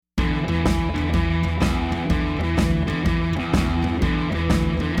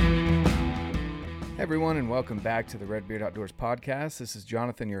everyone, and welcome back to the Redbeard Outdoors podcast. This is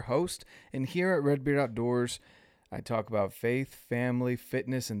Jonathan, your host, and here at Redbeard Outdoors, I talk about faith, family,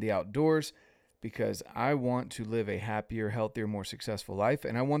 fitness, and the outdoors because I want to live a happier, healthier, more successful life,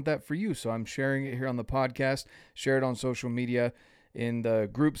 and I want that for you. So I'm sharing it here on the podcast, share it on social media, in the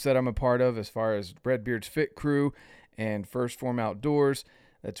groups that I'm a part of as far as Redbeard's Fit Crew and First Form Outdoors.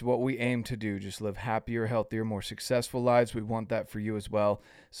 That's what we aim to do, just live happier, healthier, more successful lives. We want that for you as well.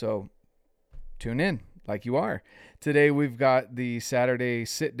 So tune in like you are. Today we've got the Saturday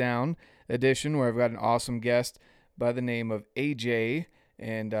sit-down edition where I've got an awesome guest by the name of AJ,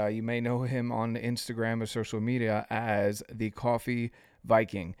 and you may know him on Instagram or social media as the Coffee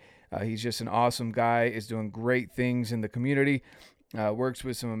Viking. He's just an awesome guy, is doing great things in the community, works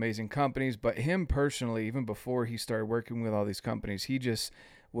with some amazing companies, but him personally, even before he started working with all these companies, he's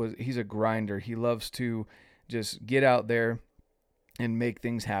a grinder. He loves to just get out there and make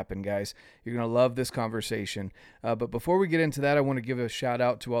things happen, guys. You're going to love this conversation. But before we get into that, I want to give a shout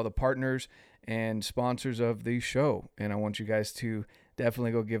out to all the partners and sponsors of the show. And I want you guys to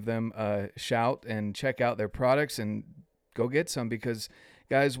definitely go give them a shout and check out their products and go get some because,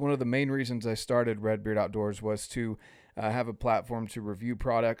 guys, one of the main reasons I started Redbeard Outdoors was to have a platform to review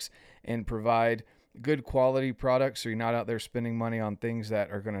products and provide good quality products so you're not out there spending money on things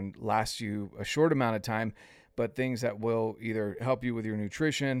that are going to last you a short amount of time, but things that will either help you with your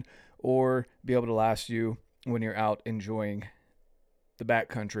nutrition or be able to last you when you're out enjoying the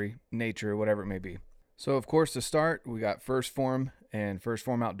backcountry, nature, whatever it may be. So, of course, to start, we got First Form and First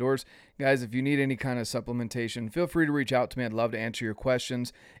Form Outdoors. Guys, if you need any kind of supplementation, feel free to reach out to me. I'd love to answer your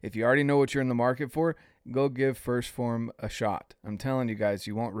questions. If you already know what you're in the market for, go give First Form a shot. I'm telling you guys,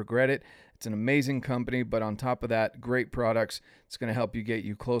 you won't regret it. It's an amazing company, but on top of that, great products. It's going to help you get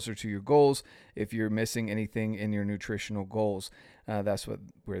you closer to your goals if you're missing anything in your nutritional goals. That's what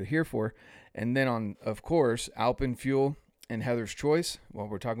we're here for. And then of course, Alpenfuel and Heather's Choice. While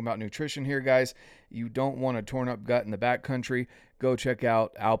we're talking about nutrition here, guys, you don't want a torn up gut in the backcountry. Go check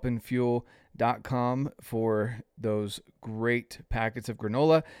out alpenfuel.com for those great packets of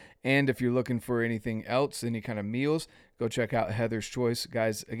granola. And if you're looking for anything else, any kind of meals, go check out Heather's Choice.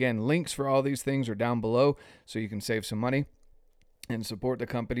 Guys, again, links for all these things are down below so you can save some money and support the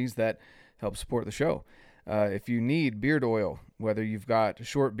companies that help support the show. If you need beard oil, whether you've got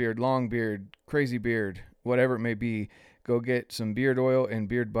short beard, long beard, crazy beard, whatever it may be, go get some beard oil and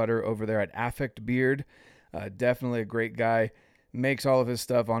beard butter over there at Affect Beard. Definitely a great guy. Makes all of his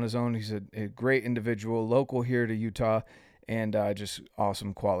stuff on his own. He's a great individual, local here to Utah, and just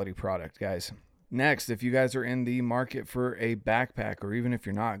awesome quality product, guys. Next, if you guys are in the market for a backpack, or even if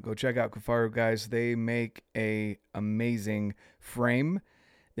you're not, go check out Kifaru, guys. They make a amazing frame.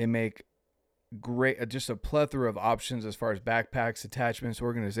 They make great, just a plethora of options as far as backpacks, attachments,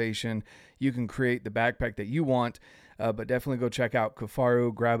 organization. You can create the backpack that you want, but definitely go check out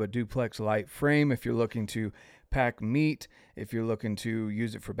Kifaru. Grab a Duplex Light frame if you're looking to pack meat, if you're looking to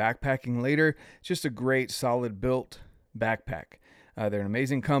use it for backpacking later. It's just a great, solid built backpack. They're an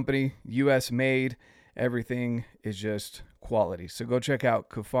amazing company, U.S. made. Everything is just quality. So go check out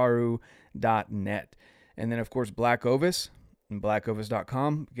kifaru.net. And then, of course, Black Ovis and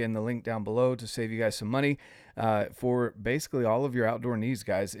blackovis.com. Again, the link down below to save you guys some money for basically all of your outdoor needs,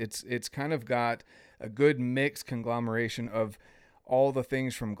 guys. It's kind of got a good mixed conglomeration of all the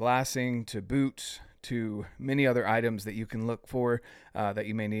things from glassing to boots to many other items that you can look for that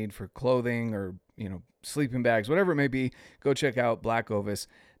you may need for clothing or, sleeping bags, whatever it may be. Go check out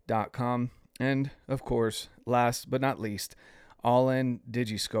blackovis.com. And of course, last but not least, All In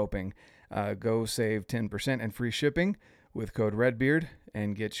Digiscoping. Go save 10% and free shipping with code Redbeard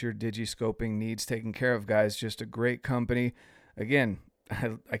and get your digiscoping needs taken care of, guys. Just a great company. Again,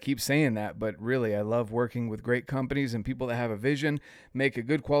 I keep saying that, but really I love working with great companies and people that have a vision, make a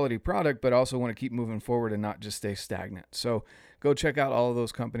good quality product, but also want to keep moving forward and not just stay stagnant. So go check out all of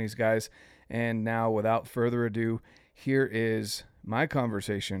those companies, guys. And now, without further ado, here is my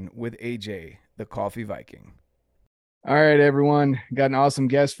conversation with AJ, the Coffee Viking. All right, everyone. Got an awesome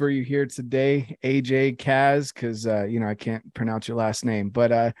guest for you here today, AJ Kaz, because, I can't pronounce your last name.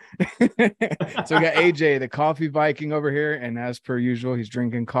 But so we got AJ, the Coffee Viking over here. And as per usual, he's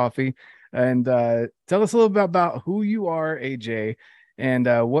drinking coffee. And tell us a little bit about who you are, AJ, and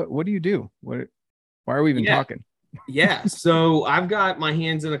what do you do? Why are we even talking? Yeah, so I've got my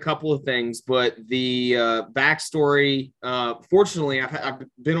hands in a couple of things, but the backstory, fortunately, I've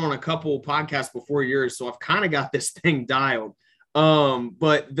been on a couple podcasts before yours, so I've kind of got this thing dialed.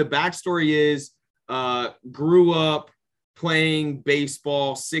 But the backstory is grew up playing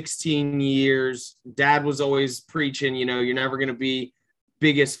baseball 16 years. Dad was always preaching, you're never going to be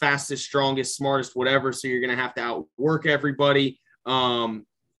biggest, fastest, strongest, smartest, whatever. So you're going to have to outwork everybody.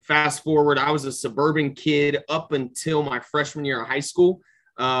 Fast forward, I was a suburban kid up until my freshman year of high school.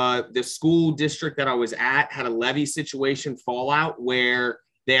 The school district that I was at had a levy situation fallout where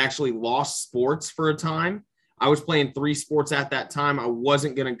they actually lost sports for a time. I was playing 3 sports at that time. I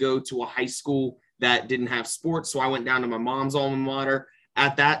wasn't going to go to a high school that didn't have sports. So I went down to my mom's alma mater.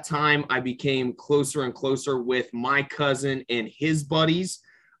 At that time, I became closer and closer with my cousin and his buddies.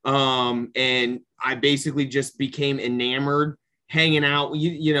 And I basically just became enamored hanging out.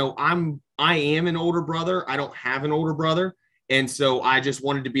 I am an older brother. I don't have an older brother. And so I just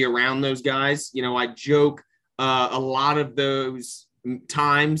wanted to be around those guys. I joke a lot of those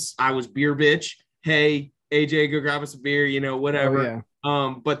times I was beer bitch. Hey, AJ, go grab us a beer, whatever. Oh,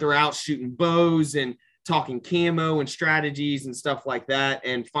 yeah. But they're out shooting bows and talking camo and strategies and stuff like that.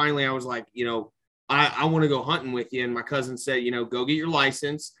 And finally I was like, I want to go hunting with you. And my cousin said, go get your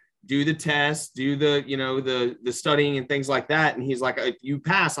license, do the test, do the, the studying and things like that. And he's like, if you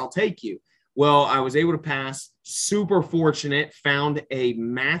pass, I'll take you. Well, I was able to pass, super fortunate, found a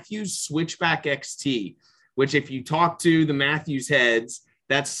Mathews Switchback XT, which if you talk to the Mathews heads,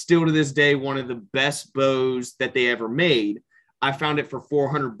 that's still to this day one of the best bows that they ever made. I found it for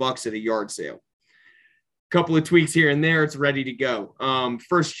 $400 at a yard sale. Couple of tweaks here and there, it's ready to go.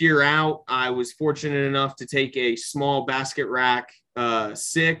 First year out, I was fortunate enough to take a small basket rack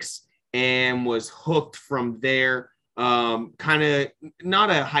 6 and was hooked from there. Kind of not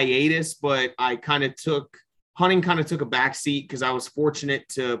a hiatus, but hunting took a backseat because I was fortunate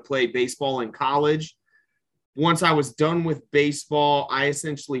to play baseball in college. Once I was done with baseball, I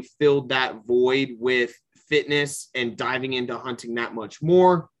essentially filled that void with fitness and diving into hunting that much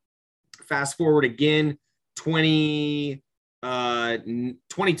more. Fast forward again, 2020,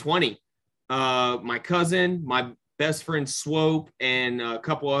 my cousin, my best friend Swope, and a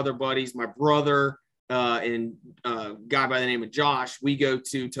couple other buddies, my brother, and a guy by the name of Josh, we go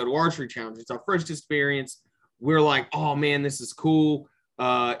to Total Archery Challenge. It's our first experience. We're like, oh man, this is cool.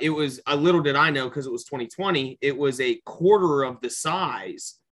 It was, a little did I know, because it was 2020, it was a quarter of the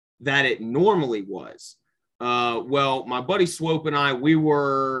size that it normally was. Well, my buddy Swope and I, we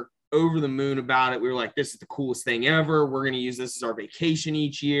were over the moon about it. We were like, this is the coolest thing ever. We're going to use this as our vacation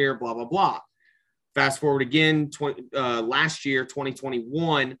each year, blah, blah, blah. Fast forward again, last year,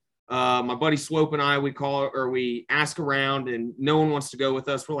 2021, my buddy Swope and I, we ask around and no one wants to go with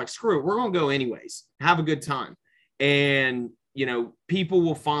us. We're like, screw it. We're going to go anyways. Have a good time. And, people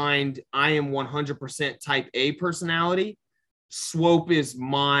will find I am 100% type A personality. Swope is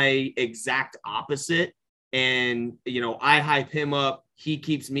my exact opposite. And, I hype him up. He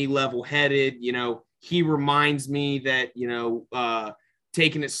keeps me level headed. He reminds me that,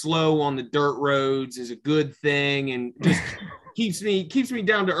 taking it slow on the dirt roads is a good thing and just keeps me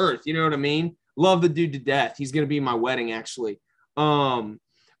down to earth. You know what I mean? Love the dude to death. He's going to be my wedding, actually.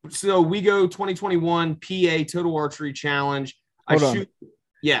 So we go 2021 PA Total Archery Challenge. Hold on.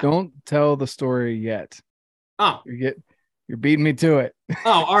 Yeah. Don't tell the story yet. Oh, you're beating me to it.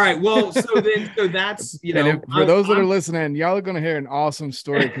 Oh, all right. Well, so that's, for those that are listening, y'all are going to hear an awesome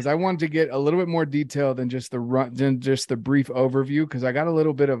story because I wanted to get a little bit more detail than just the brief overview. Cause I got a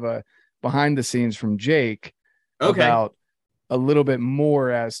little bit of a behind the scenes from Jake about a little bit more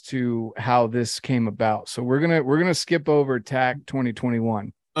as to how this came about. So we're going to skip over TAC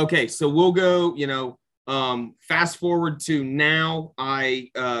 2021. Okay. So we'll go, fast forward to now. I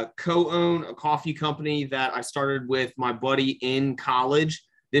co-own a coffee company that I started with my buddy in college.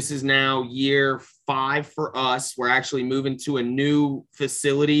 This is now year 5 for us. We're actually moving to a new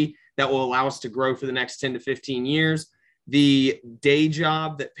facility that will allow us to grow for the next 10 to 15 years. The day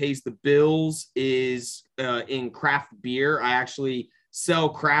job that pays the bills is in craft beer. I actually sell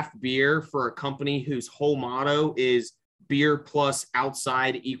craft beer for a company whose whole motto is beer plus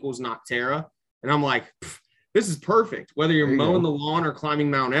outside equals Noctera. And I'm like, this is perfect. Whether you're mowing the lawn or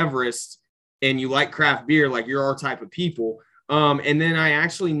climbing Mount Everest and you like craft beer, like you're our type of people. And then I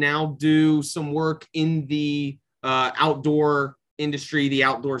actually now do some work in the outdoor industry, the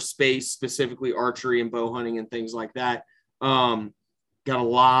outdoor space, specifically archery and bow hunting and things like that. Got a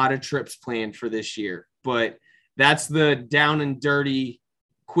lot of trips planned for this year, but that's the down and dirty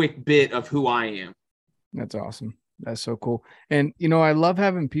quick bit of who I am. That's awesome. That's so cool. And, I love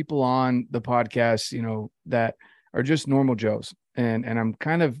having people on the podcast, that are just normal Joes. And I'm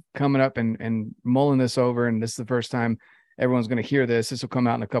kind of coming up and mulling this over. And this is the first time everyone's going to hear this. This will come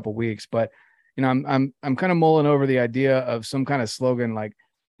out in a couple of weeks, but I'm kind of mulling over the idea of some kind of slogan like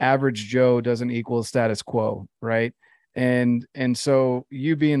average Joe doesn't equal status quo. Right. And so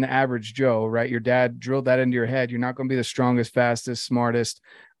you being the average Joe, right? Your dad drilled that into your head. You're not going to be the strongest, fastest, smartest,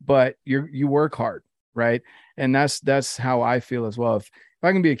 but you work hard, right? And that's how I feel as well. If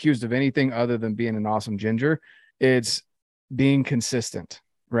I can be accused of anything other than being an awesome ginger, it's being consistent,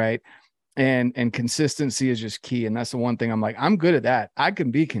 right? And consistency is just key. And that's the one thing I'm like, I'm good at that. I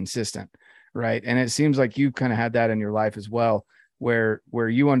can be consistent, right? And it seems like you kind of had that in your life as well, where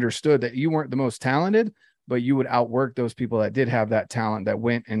you understood that you weren't the most talented, but you would outwork those people that did have that talent, that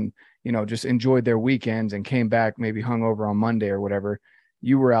went and, just enjoyed their weekends and came back maybe hungover on Monday or whatever.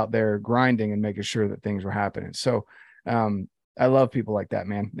 You were out there grinding and making sure that things were happening. So I love people like that,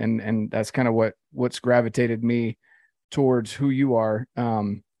 man. And that's kind of what's gravitated me towards who you are.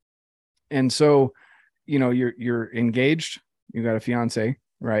 And so, you're engaged, you got a fiance,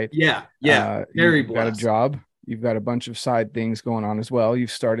 right? Yeah. Very you've got a blessed. job, you've got a bunch of side things going on as well.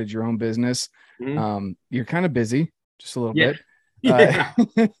 You've started your own business. You're kind of busy, just a little bit. Yeah.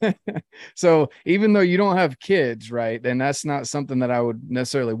 So even though you don't have kids, right, and that's not something that I would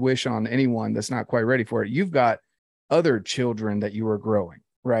necessarily wish on anyone that's not quite ready for it, you've got other children that you are growing,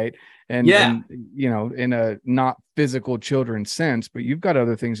 right? And in a not physical children sense, but you've got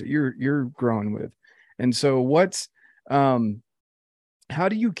other things that you're growing with. And so how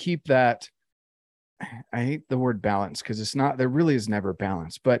do you keep that? I hate the word balance because there really is never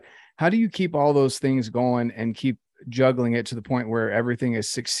balance, but how do you keep all those things going and keep juggling it to the point where everything is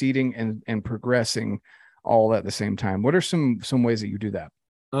succeeding and progressing all at the same time? What are some ways that you do that?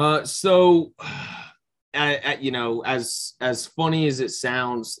 So as funny as it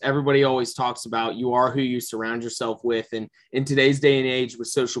sounds, everybody always talks about you are who you surround yourself with. And in today's day and age with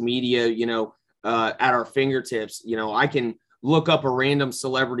social media, at our fingertips, I can look up a random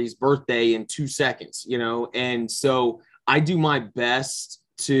celebrity's birthday in 2 seconds, and so I do my best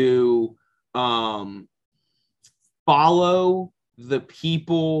to follow the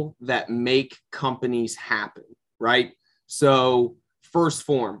people that make companies happen, right? So First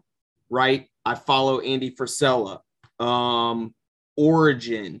Form, right? I follow Andy Frisella.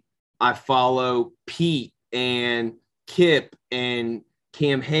 Origin, I follow Pete and Kip and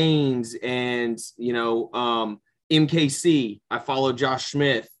Cam Haynes and, MKC. I follow Josh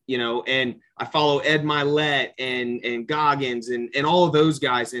Smith, and I follow Ed Milet and Goggins and all of those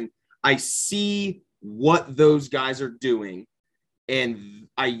guys. And I see what those guys are doing. And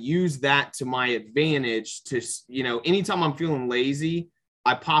I use that to my advantage to, anytime I'm feeling lazy,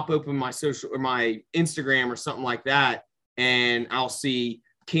 I pop open my social or my Instagram or something like that, and I'll see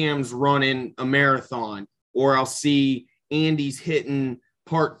Cam's running a marathon, or I'll see Andy's hitting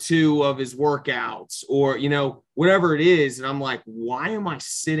part 2 of his workouts, or, whatever it is. And I'm like, why am I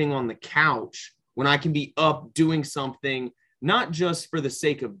sitting on the couch when I can be up doing something, not just for the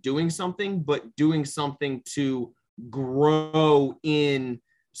sake of doing something, but doing something to grow in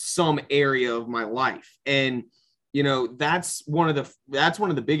some area of my life? And that's one of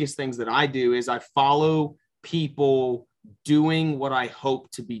the biggest things that I do is I follow people doing what I hope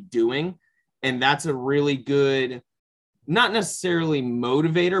to be doing. And that's a really good, not necessarily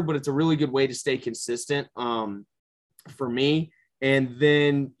motivator, but it's a really good way to stay consistent for me. And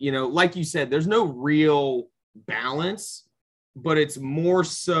then, like you said, there's no real balance, but it's more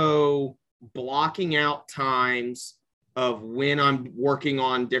so blocking out times of when I'm working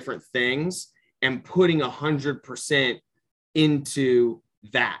on different things and putting 100% into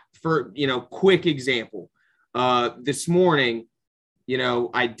that. For, quick example, this morning,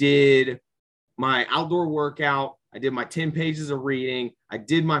 I did my outdoor workout. I did my 10 pages of reading. I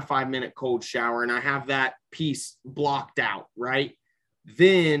did my 5-minute cold shower, and I have that piece blocked out, right?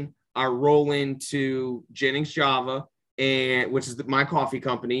 Then I roll into Jennings Java, which is my coffee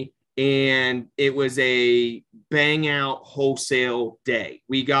company. And it was a bang out wholesale day.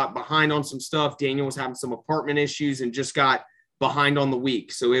 We got behind on some stuff. Daniel was having some apartment issues and just got behind on the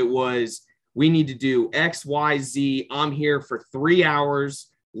week. So it was, we need to do X, Y, Z. I'm here for 3 hours.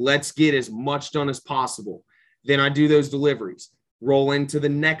 Let's get as much done as possible. Then I do those deliveries, roll into the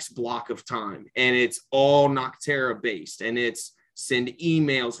next block of time. And it's all Noctera based. And it's send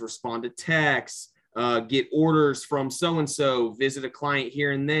emails, respond to texts, get orders from so-and-so, visit a client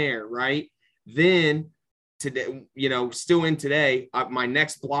here and there, right? Then today, still in today, my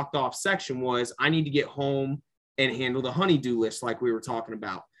next blocked off section was I need to get home and handle the honey-do list like we were talking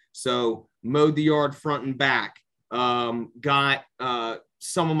about. So mowed the yard front and back, got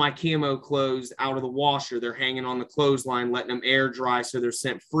some of my camo clothes out of the washer. They're hanging on the clothesline, letting them air dry so they're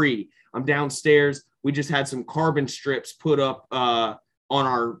scent free. I'm downstairs. We just had some carbon strips put up on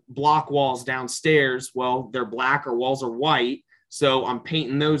our block walls downstairs. Well, they're black, our walls are white. So I'm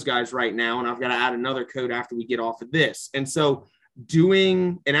painting those guys right now, and I've got to add another coat after we get off of this. And so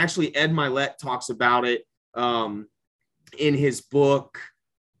and actually Ed Milet talks about it in his book.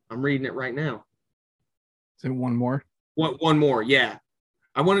 I'm reading it right now. Is it One More? One More, yeah.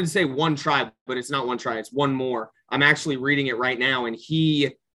 I wanted to say One Try, but it's not One Try. It's One More. I'm actually reading it right now, and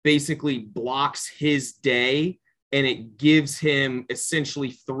he basically blocks his day, and it gives him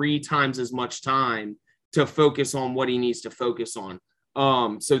essentially 3 times as much time to focus on what he needs to focus on.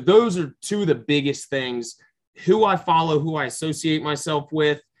 So those are 2 of the biggest things: who I follow, who I associate myself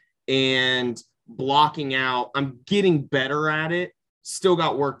with, and blocking out. I'm getting better at it. Still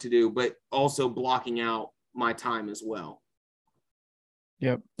got work to do, but also blocking out my time as well.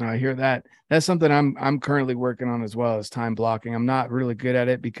 Yep, I hear that. That's something I'm currently working on as well, as time blocking. I'm not really good at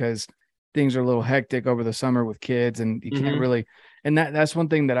it because things are a little hectic over the summer with kids, and you can't really. And that's one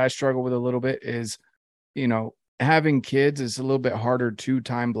thing that I struggle with a little bit is, having kids is a little bit harder to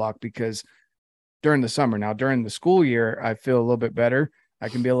time block because during the summer. Now, during the school year, I feel a little bit better. I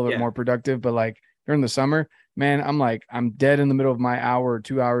can be a little bit more productive, but like during the summer, man, I'm dead in the middle of my hour or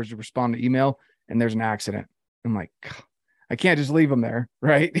 2 hours to respond to email, and there's an accident. I'm like, I can't just leave them there,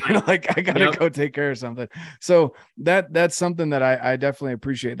 right? I gotta go take care of something. So that's something that I definitely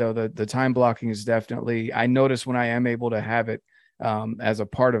appreciate, though. The time blocking is definitely, I notice when I am able to have it as a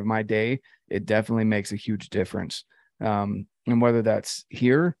part of my day, it definitely makes a huge difference. And whether that's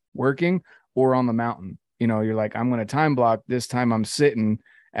here working or on the mountain, you're like, I'm going to time block this time I'm sitting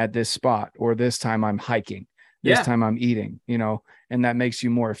at this spot, or this time I'm hiking, this time I'm eating, and that makes you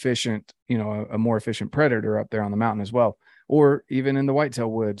more efficient, a more efficient predator up there on the mountain as well. Or even in the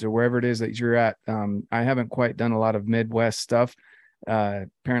whitetail woods or wherever it is that you're at. I haven't quite done a lot of Midwest stuff.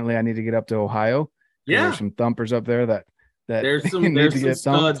 Apparently I need to get up to Ohio. Yeah. There's some thumpers up there that there's some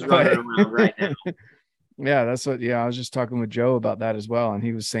studs running around right now. Yeah, that's what, I was just talking with Joe about that as well, and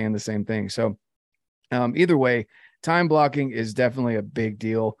he was saying the same thing. So either way, time blocking is definitely a big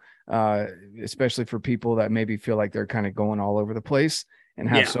deal, especially for people that maybe feel like they're kind of going all over the place and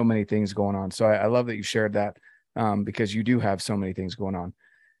have so many things going on. So I love that you shared that, because you do have so many things going on.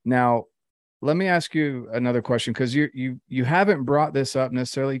 Now, let me ask you another question, because you haven't brought this up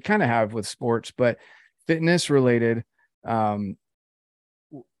necessarily. You kind of have with sports, but fitness related.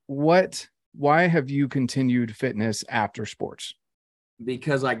 Why have you continued fitness after sports?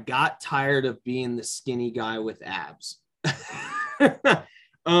 Because I got tired of being the skinny guy with abs. There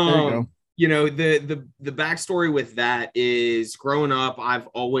you go. The backstory with that is, growing up, I've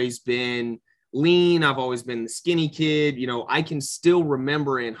always been lean. I've always been the skinny kid. I can still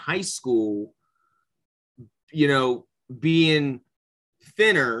remember in high school, being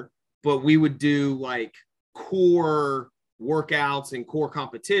thinner, but we would do like core workouts and core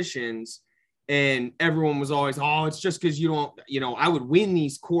competitions. And everyone was always, it's just because you don't, I would win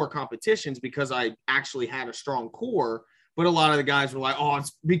these core competitions because I actually had a strong core. But a lot of the guys were like,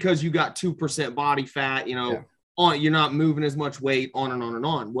 it's because you got 2% body fat, you're not moving as much weight, on and on and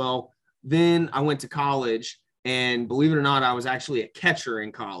on. Well, then I went to college, and believe it or not, I was actually a catcher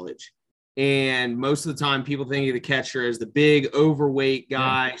in college. And most of the time people think of the catcher as the big overweight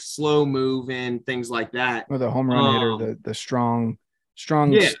guy, slow moving, things like that. Or the home run hitter, the strong,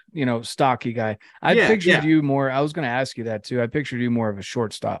 stocky guy. I pictured you more. I was going to ask you that too. I pictured you more of a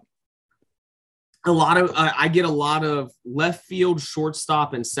shortstop. I get a lot of left field,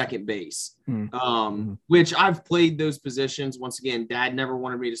 shortstop, and second base, which I've played those positions. Once again, Dad never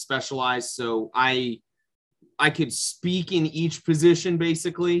wanted me to specialize, so I could speak in each position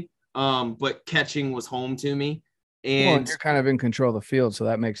basically, but catching was home to me. And you're kind of in control of the field, so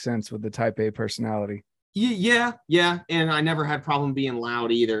that makes sense with the type A personality. Yeah. And I never had problem being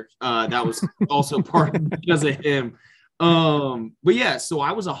loud either. That was also part because of him. But yeah, so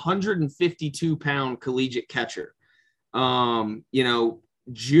I was 152-pound collegiate catcher.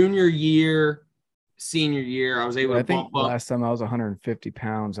 Junior year, senior year, I was able to bump up. Last time I was 150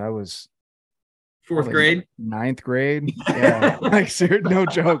 pounds, I was fourth grade, ninth grade. Yeah, like no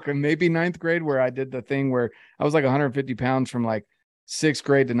joke. And maybe ninth grade, where I did the thing where I was like 150 pounds from like 6th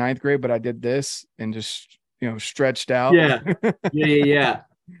grade to 9th grade, but I did this and just, stretched out. Yeah.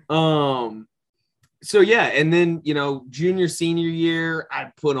 So yeah. And then, junior, senior year,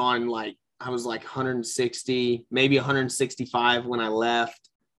 I put on I was like 160, maybe 165 when I left.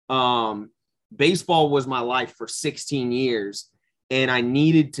 Baseball was my life for 16 years, and I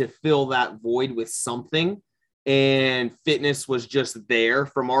needed to fill that void with something. And fitness was just there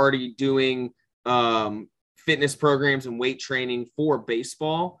from already doing, fitness programs and weight training for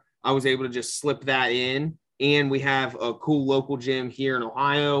baseball. I was able to just slip that in. And we have a cool local gym here in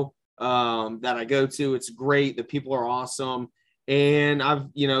Ohio that I go to. It's great. The people are awesome. And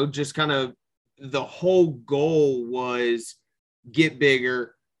I've, just kind of, the whole goal was get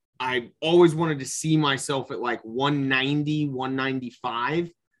bigger. I always wanted to see myself at like 190,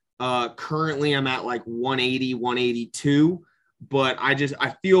 195. Currently I'm at like 180, 182, but I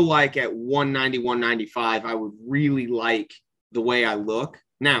feel like at 190, 195, I would really like the way I look.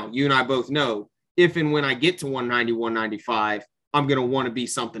 Now, you and I both know if and when I get to 190, 195, I'm going to want to be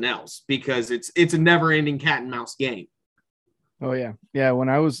something else, because it's a never ending cat and mouse game. Oh yeah. Yeah. When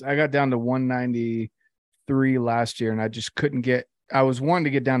I got down to 193 last year, and I just couldn't I was wanting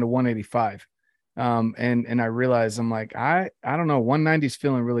to get down to 185. And I realized, I'm like, I don't know, 190 is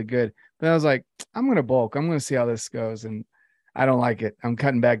feeling really good. But I was like, I'm going to bulk. I'm going to see how this goes. And I don't like it. I'm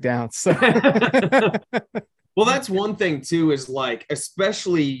cutting back down. So well, that's one thing too, is like,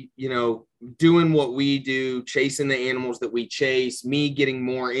 especially, doing what we do, chasing the animals that we chase, me getting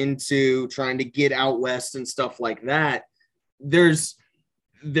more into trying to get out west and stuff like that. There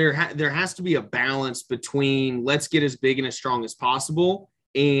has to be a balance between let's get as big and as strong as possible,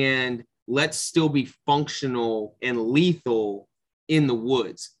 and let's still be functional and lethal in the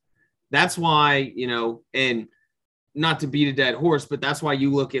woods. That's why, and not to beat a dead horse, but that's why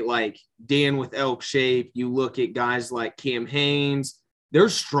you look at like Dan with Elk Shape, you look at guys like Cam Hanes, they're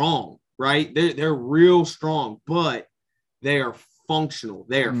strong, right? They're real strong, but they are functional.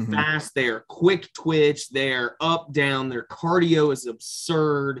 They are fast. They are quick twitch. They're up, down. Their cardio is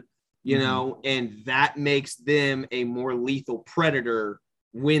absurd, and that makes them a more lethal predator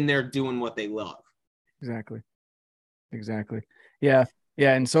when they're doing what they love. Exactly. Yeah.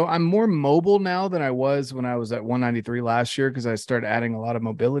 Yeah. And so I'm more mobile now than I was when I was at 193 last year, because I started adding a lot of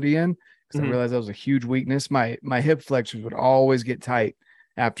mobility in, because I realized that was a huge weakness. My hip flexors would always get tight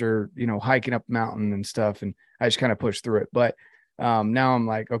after, hiking up mountain and stuff. And I just kind of pushed through it. But now I'm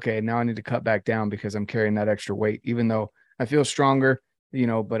like, okay, now I need to cut back down because I'm carrying that extra weight, even though I feel stronger,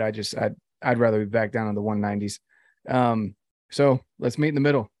 but I'd rather be back down in the 190s. So let's meet in the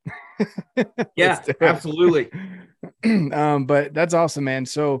middle. Yeah, absolutely. But that's awesome, man.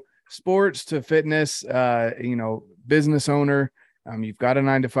 So sports to fitness, business owner, you've got a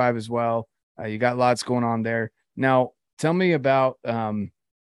 9-to-5 as well. You got lots going on there. Now tell me about,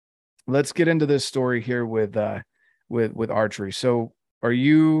 let's get into this story here with archery. So are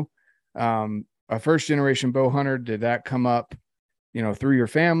you, a first generation bow hunter? Did that come up, through your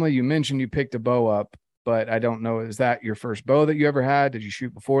family? You mentioned you picked a bow up, but I don't know, is that your first bow that you ever had? Did you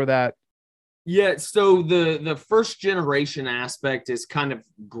shoot before that? Yeah, so the first generation aspect is kind of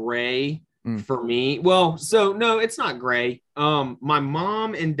gray for me. Well, so no, it's not gray. My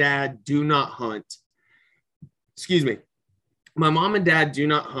mom and dad do not hunt. Excuse me. My mom and dad do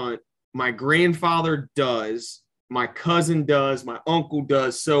not hunt. My grandfather does. My cousin does. My uncle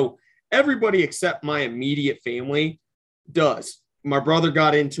does. So everybody except my immediate family does. My brother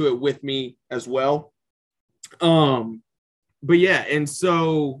got into it with me as well. But yeah, and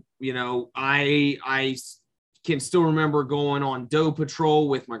so, I can still remember going on doe patrol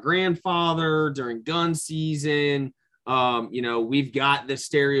with my grandfather during gun season. We've got the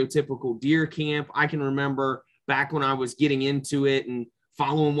stereotypical deer camp. I can remember back when I was getting into it and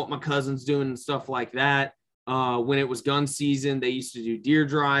following what my cousin's doing and stuff like that. When it was gun season, they used to do deer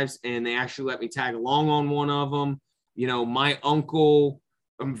drives, and they actually let me tag along on one of them. My uncle,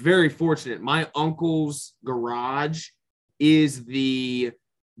 I'm very fortunate. My uncle's garage is the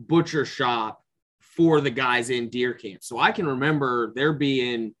butcher shop for the guys in deer camp. So I can remember there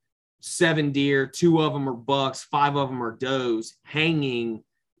being 7 deer, 2 of them are bucks, 5 of them are does hanging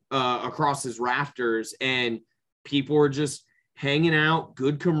across his rafters, and people are just hanging out,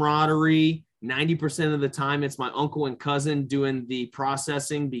 good camaraderie. 90% of the time it's my uncle and cousin doing the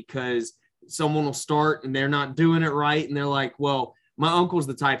processing, because someone will start and they're not doing it right. And they're like, well, my uncle's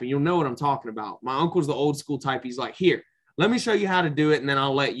the type, and you'll know what I'm talking about. My uncle's the old school type. He's like, here, let me show you how to do it, and then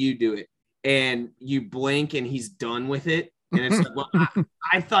I'll let you do it. And you blink and he's done with it. And it's like, well,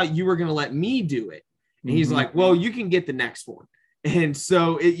 I thought you were going to let me do it. And he's like, well, you can get the next one. And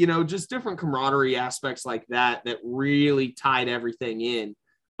so, just different camaraderie aspects like that really tied everything in.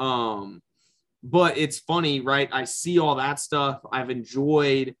 But it's funny, right? I see all that stuff. I've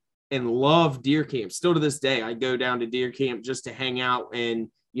enjoyed and love deer camp. Still to this day, I go down to deer camp just to hang out and,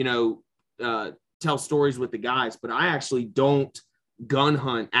 tell stories with the guys. But I actually don't gun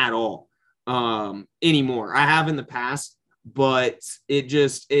hunt at all anymore. I have in the past, but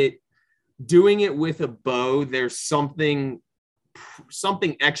doing it with a bow, there's something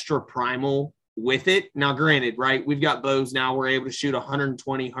extra primal with it. Now, granted, right, we've got bows now, we're able to shoot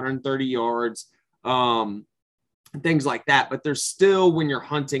 120, 130 yards, things like that. But there's still, when you're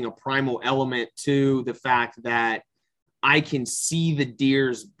hunting, a primal element to the fact that I can see the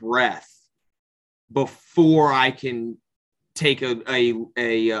deer's breath before I can take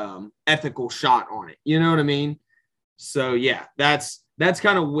a ethical shot on it. You know what I mean? So yeah, that's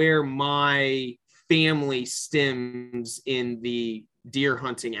kind of where my family stems in the deer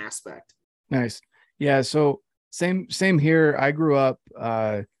hunting aspect. Nice. Yeah. So same here. I grew up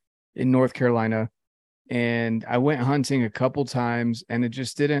in North Carolina, and I went hunting a couple times, and it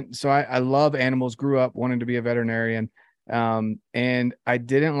just didn't. So I love animals, grew up wanting to be a veterinarian. And I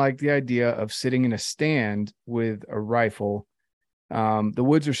didn't like the idea of sitting in a stand with a rifle. The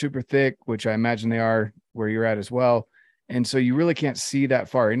woods are super thick, which I imagine they are where you're at as well. And so you really can't see that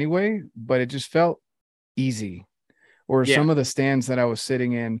far anyway, but it just felt easy. Or Yeah. some of the stands that I was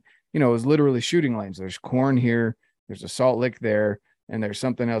sitting in, it was literally shooting lanes. There's corn here, there's a salt lick there, and there's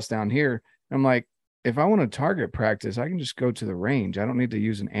something else down here. I'm like, if I want to target practice, I can just go to the range. I don't need to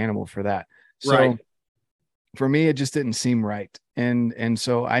use an animal for that. So Right. for me, it just didn't seem right. And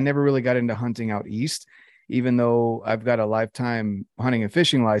so I never really got into hunting out east, even though I've got a lifetime hunting and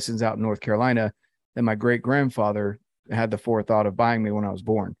fishing license out in North Carolina that my great grandfather had the forethought of buying me when I was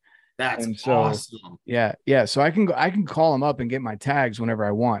born. That's And so, awesome. yeah. So I can call him up and get my tags whenever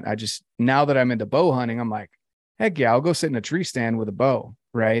I want. I just, now that I'm into bow hunting, I'm like, heck yeah, I'll go sit in a tree stand with a bow.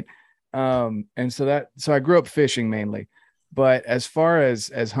 Right. And so I grew up fishing mainly, but as far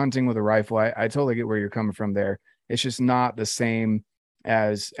as hunting with a rifle, I totally get where you're coming from there. It's just not the same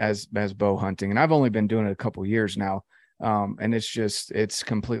as bow hunting. And I've only been doing it a couple years now. And it's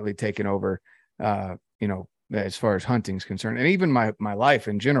completely taken over, as far as hunting is concerned, and even my life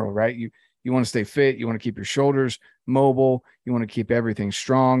in general, right? You want to stay fit, you want to keep your shoulders mobile, you want to keep everything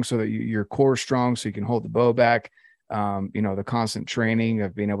strong so that your core strong so you can hold the bow back. The constant training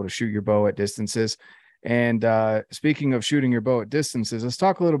of being able to shoot your bow at distances. And speaking of shooting your bow at distances, let's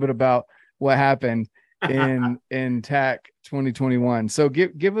talk a little bit about what happened in TAC 2021. So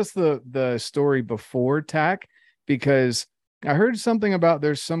give us the story before TAC, because I heard something about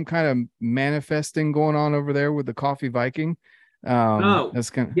there's some kind of manifesting going on over there with the Coffee Viking. That's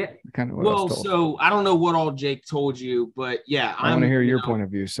kind of what I was told. So I don't know what all Jake told you, but yeah, I want to hear your point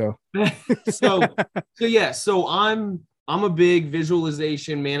of view. So, so I'm a big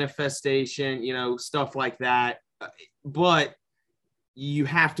visualization, manifestation, stuff like that. But you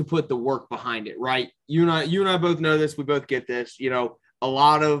have to put the work behind it, right? You and I both know this. We both get this. A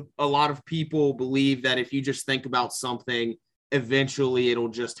lot of people believe that if you just think about something, eventually it'll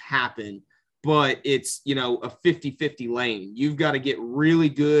just happen. But it's, a 50-50 lane. You've got to get really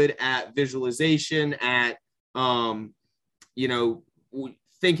good at visualization, at,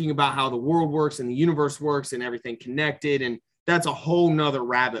 thinking about how the world works and the universe works and everything connected. And that's a whole nother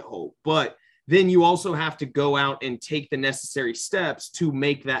rabbit hole. But then you also have to go out and take the necessary steps to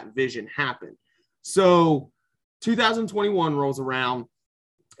make that vision happen. So 2021 rolls around,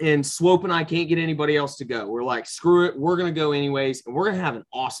 and Swope and I can't get anybody else to go. We're like, screw it. We're going to go anyways. And we're going to have an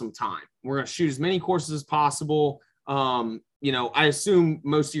awesome time. We're going to shoot as many courses as possible. I assume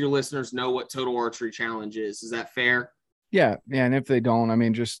most of your listeners know what Total Archery Challenge is. Is that fair? Yeah. And if they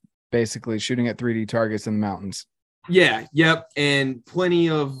don't, just basically shooting at 3D targets in the mountains. Yeah. Yep. And plenty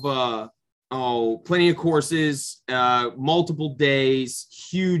of courses, multiple days,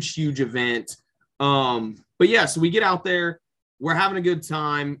 huge event. But yeah, so we get out there. We're having a good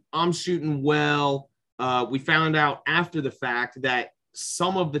time. I'm shooting well. We found out after the fact that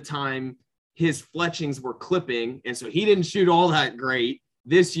some of the time his fletchings were clipping, and so he didn't shoot all that great.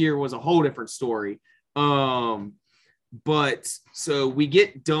 This year was a whole different story. But so we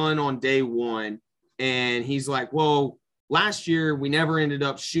get done on day one, and he's like, well, last year we never ended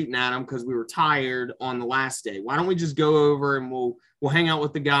up shooting at him because we were tired on the last day. Why don't we just go over and we'll hang out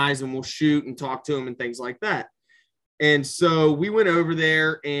with the guys and we'll shoot and talk to them and things like that. And so we went over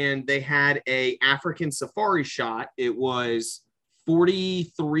there, and they had a African safari shot. It was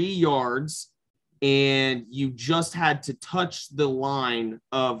 43 yards, and you just had to touch the line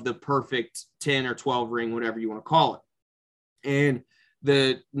of the perfect 10 or 12 ring, whatever you want to call it. And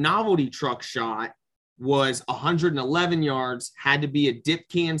the novelty truck shot was 111 yards, had to be a dip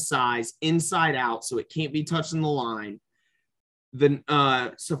can size inside out, so it can't be touching the line.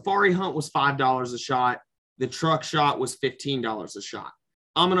 The safari hunt was $5 a shot. The truck shot was $15 a shot.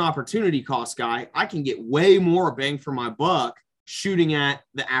 I'm an opportunity cost guy. I can get way more bang for my buck shooting at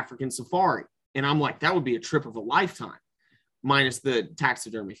the African safari. And I'm like, that would be a trip of a lifetime, minus the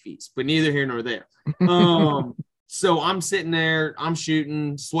taxidermy fees, but neither here nor there. So I'm sitting there, I'm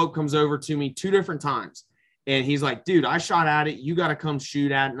shooting. Swope comes over to me 2 different times. And he's like, dude, I shot at it. You got to come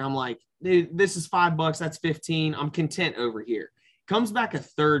shoot at it. And I'm like, dude, this is $5. That's 15. I'm content over here. Comes back a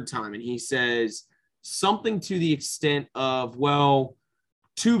third time, and he says, something to the extent of, well,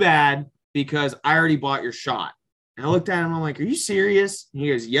 too bad because I already bought your shot. And I looked at him, I'm like, are you serious? And he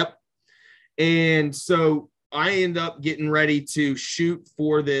goes, yep. And so I end up getting ready to shoot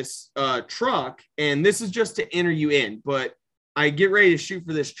for this truck. And this is just to enter you in, but I get ready to shoot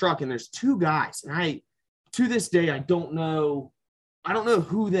for this truck and there's two guys. And to this day, I don't know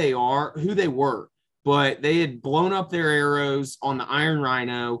who they were, but they had blown up their arrows on the Iron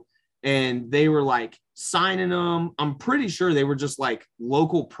Rhino and they were like signing them. I'm pretty sure they were just like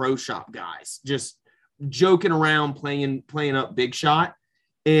local pro shop guys, just joking around, playing up big shot.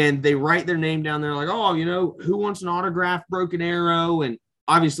 And they write their name down there like, oh, who wants an autographed broken arrow? And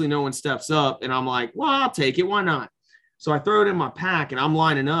obviously no one steps up. And I'm like, well, I'll take it. Why not? So I throw it in my pack and I'm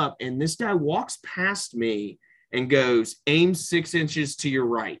lining up. And this guy walks past me and goes, aim 6 inches to your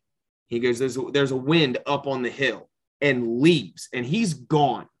right. He goes, there's a wind up on the hill, and leaves. And he's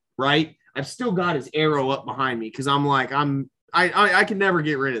gone, right? I've still got his arrow up behind me because I'm like, I can never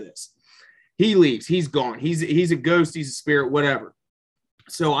get rid of this. He leaves. He's gone. He's a ghost. He's a spirit, whatever.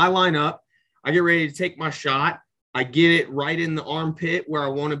 So I line up. I get ready to take my shot. I get it right in the armpit where I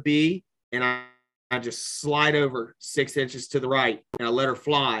want to be. And I just slide over 6 inches to the right and I let her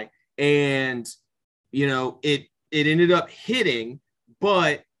fly. And, it ended up hitting,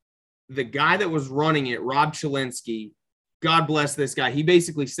 but the guy that was running it, Rob Chalinsky, God bless this guy. He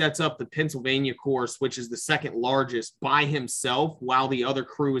basically sets up the Pennsylvania course, which is the second largest, by himself while the other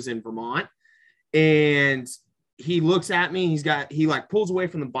crew is in Vermont. And he looks at me. He like pulls away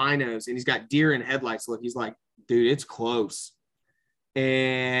from the binos and he's got deer in headlights. Look, he's like, dude, it's close.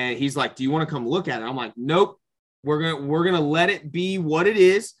 And he's like, do you want to come look at it? I'm like, nope. We're going to let it be what it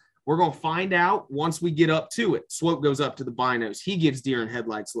is. We're going to find out once we get up to it. Swope goes up to the binos. He gives deer in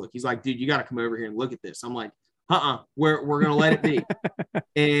headlights look. He's like, dude, you got to come over here and look at this. I'm like, we're going to let it be.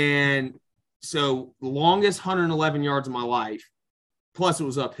 And so the longest 111 yards of my life, plus it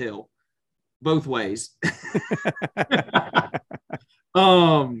was uphill both ways.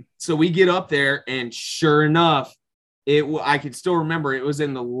 So we get up there and sure enough, I could still remember it was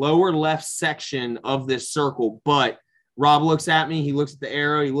in the lower left section of this circle, but Rob looks at me, he looks at the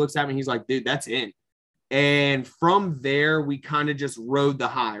arrow, he looks at me, he's like, dude, that's in. And from there, we kind of just rode the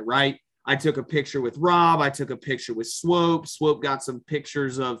high, right? I took a picture with Rob. I took a picture with Swope. Swope got some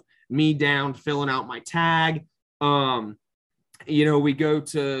pictures of me down filling out my tag. We go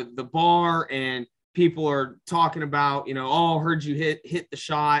to the bar and people are talking about, oh, heard you hit the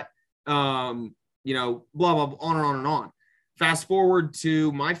shot, blah, blah, blah, on and on and on. Fast forward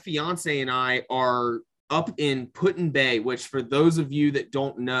to my fiance and I are up in Put-in-Bay, which for those of you that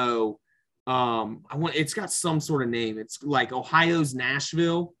don't know, it's got some sort of name. It's like Ohio's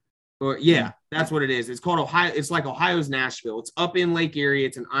Nashville. Or yeah, that's what it is. It's called Ohio. It's like Ohio's Nashville. It's up in Lake Erie.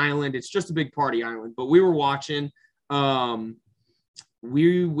 It's an island. It's just a big party island. But we were watching.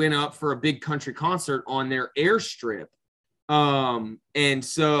 We went up for a big country concert on their airstrip. And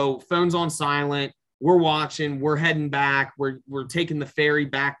so phone's on silent. We're watching. We're heading back. We're taking the ferry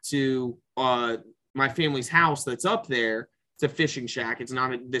back to my family's house that's up there. It's a fishing shack. It's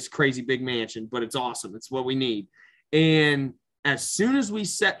not this crazy big mansion, but it's awesome. It's what we need. And as soon as we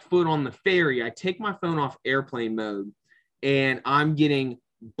set foot on the ferry, I take my phone off airplane mode and I'm getting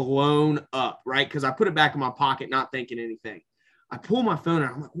blown up, right? Because I put it back in my pocket, not thinking anything. I pull my phone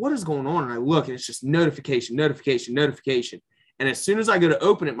out. I'm like, what is going on? And I look and it's just notification. And as soon as I go to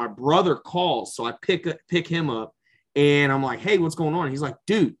open it, my brother calls. So I pick him up and I'm like, hey, what's going on? He's like,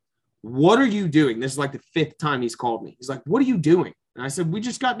 dude, what are you doing? This is like the 5th time he's called me. He's like, what are you doing? And I said, we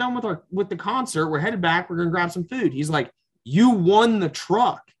just got done with the concert. We're headed back. We're going to grab some food. He's like, you won the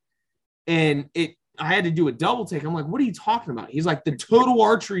truck. And I had to do a double take. I'm like, what are you talking about? He's like, the Total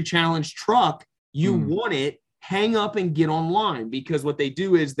Archery Challenge truck, you won it. Hang up and get online, because what they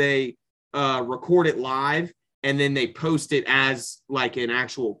do is they record it live and then they post it as like an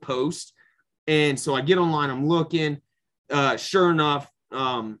actual post. And so I get online, I'm looking, sure enough,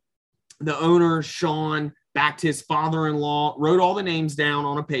 the owner, Sean, backed his father-in-law, wrote all the names down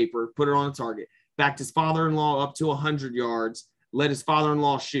on a paper, put it on a target, backed his father-in-law up to 100 yards, let his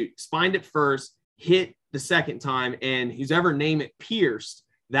father-in-law shoot, spined it first, hit the second time, and who's ever name it pierced,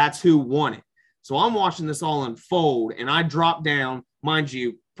 that's who won it. So I'm watching this all unfold, and I drop down, mind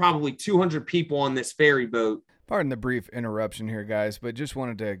you, probably 200 people on this ferry boat. Pardon the brief interruption here, guys, but just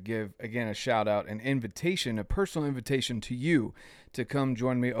wanted to give, again, a shout out, an invitation, a personal invitation to you to come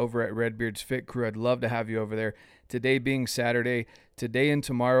join me over at Redbeard's Fit Crew. I'd love to have you over there. Today being Saturday, today and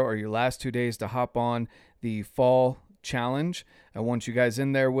tomorrow are your last 2 days to hop on the fall challenge. I want you guys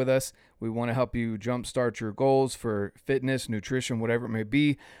in there with us. We want to help you jumpstart your goals for fitness, nutrition, whatever it may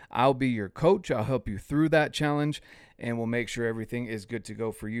be. I'll be your coach. I'll help you through that challenge, and we'll make sure everything is good to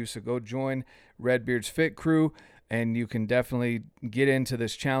go for you. So go join Redbeard's Fit Crew, and you can definitely get into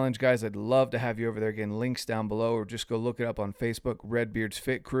this challenge, guys. I'd love to have you over there. Again, links down below, or just go look it up on Facebook, Redbeard's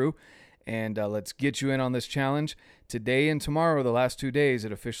Fit Crew. And let's get you in on this challenge. Today and tomorrow, the last 2 days,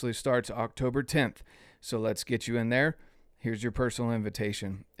 it officially starts October 10th. So let's get you in there. Here's your personal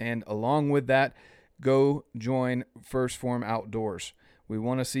invitation. And along with that, go join 1st Phorm Outdoors. We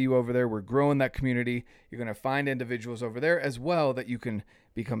want to see you over there. We're growing that community. You're going to find individuals over there as well that you can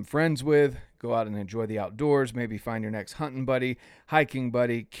become friends with, go out and enjoy the outdoors, maybe find your next hunting buddy, hiking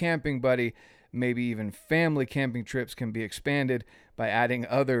buddy, camping buddy, maybe even family camping trips can be expanded by adding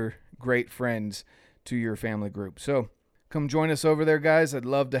other great friends to your family group. So come join us over there, guys. I'd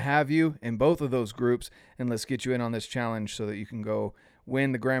love to have you in both of those groups, and let's get you in on this challenge so that you can go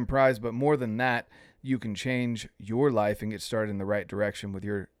win the grand prize. But more than that, you can change your life and get started in the right direction with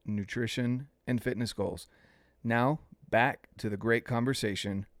your nutrition and fitness goals. Now, back to the great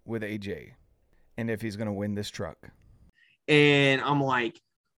conversation with AJ and if he's going to win this truck. And I'm like,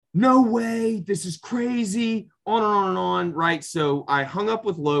 no way, this is crazy, on and on and on, right? So I hung up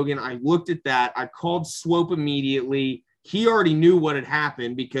with Logan. I looked at that. I called Swope immediately. He already knew what had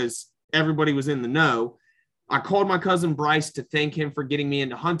happened because everybody was in the know. I called my cousin Bryce to thank him for getting me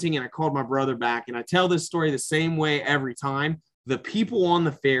into hunting, and I called my brother back. And I tell this story the same way every time. The people on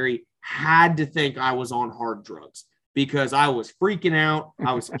the ferry had to think I was on hard drugs because I was freaking out.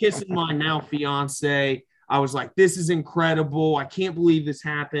 I was kissing my now fiance. I was like, this is incredible. I can't believe this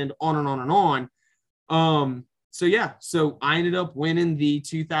happened, on and on and on. So I ended up winning the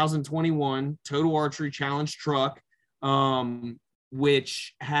 2021 Total Archery Challenge truck,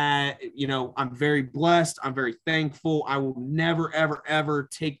 which had, I'm very blessed. I'm very thankful. I will never, ever, ever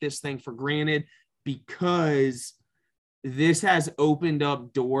take this thing for granted because this has opened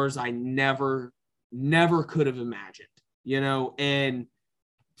up doors I never could have imagined, and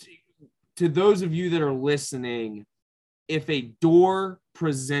to those of you that are listening, if a door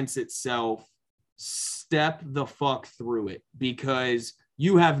presents itself, step the fuck through it because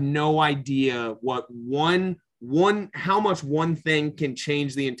you have no idea what how much one thing can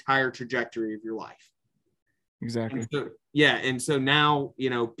change the entire trajectory of your life. Exactly. And so now,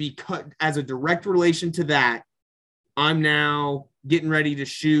 because as a direct relation to that, I'm now getting ready to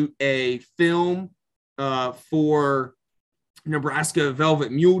shoot a film for Nebraska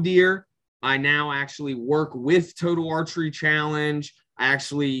Velvet Mule Deer. I now actually work with Total Archery Challenge. I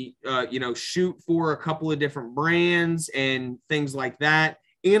actually, shoot for a couple of different brands and things like that.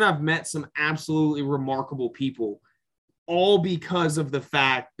 And I've met some absolutely remarkable people, all because of the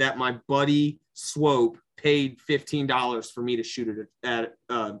fact that my buddy Swope paid $15 for me to shoot it at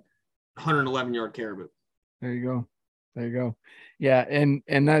 111-yard caribou. There you go. Yeah.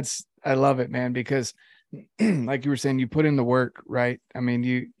 And that's, I love it, man, because like you were saying, you put in the work, right? I mean,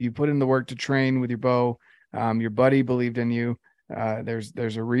 you put in the work to train with your bow. Your buddy believed in you.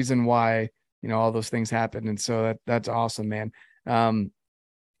 There's a reason why, all those things happen. And so that's awesome, man.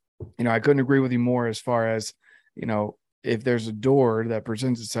 I couldn't agree with you more as far as, if there's a door that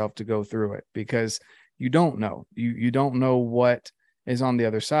presents itself to go through it, because you don't know, you don't know what is on the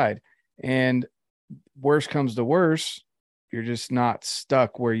other side. And worst comes to worst, you're just not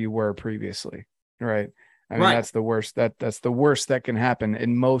stuck where you were previously. Right. I mean, that's the worst, that's the worst that can happen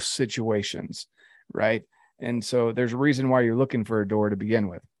in most situations. Right. And so there's a reason why you're looking for a door to begin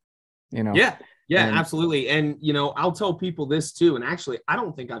with, Yeah, absolutely. And, I'll tell people this too. And actually, I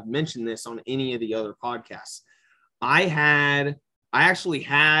don't think I've mentioned this on any of the other podcasts. I actually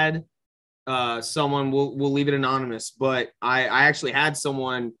had someone, we'll leave it anonymous, but I actually had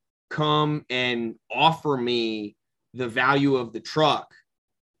someone come and offer me the value of the truck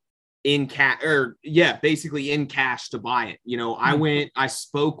in cash, basically in cash to buy it. I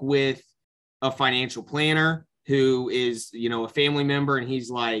spoke with a financial planner who is, a family member, and he's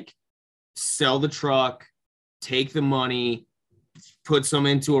like, sell the truck, take the money, put some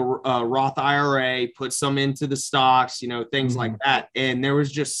into a Roth IRA, put some into the stocks, things like that. And there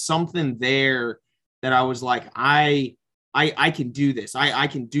was just something there that I was like, I can do this. I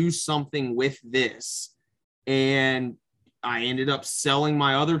can do something with this. And I ended up selling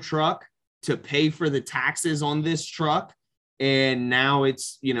my other truck to pay for the taxes on this truck. And now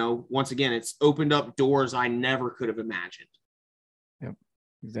it's, once again, it's opened up doors I never could have imagined. Yep,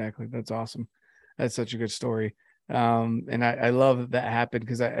 exactly. That's awesome. That's such a good story. And I love that happened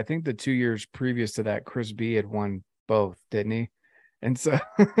because I think the 2 years previous to that, Chris B had won both, didn't he? And so,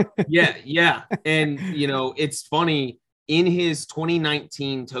 Yeah. And, it's funny in his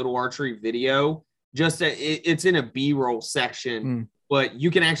 2019 Total Archery video, it's in a B-roll section, mm, but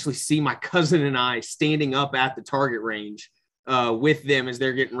you can actually see my cousin and I standing up at the target range with them as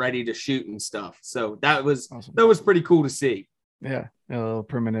they're getting ready to shoot and stuff. So awesome. that was pretty cool to see. Yeah, a little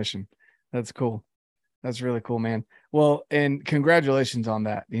premonition. That's cool. That's really cool, man. Well, and congratulations on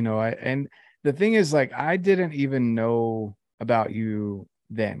that. And the thing is, like, I didn't even know about you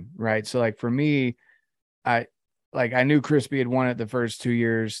then, right? So, like, for me, I I knew Crispy had won it the first 2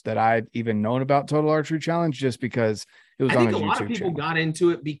 years that I'd even known about Total Archery Challenge, just because it was I on think a his lot of YouTube people channel. got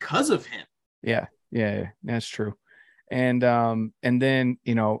into it because of him. Yeah, that's true. And then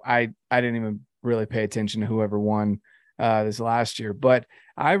I didn't even really pay attention to whoever won this last year, but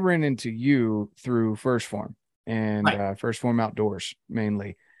I ran into you through First Form and Right. First Form Outdoors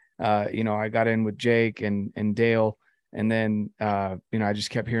mainly. I got in with Jake and Dale, and then I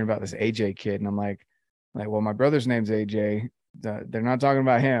just kept hearing about this AJ kid, and I'm like, well, my brother's name's AJ. They're not talking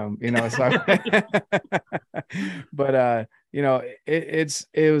about him, So, but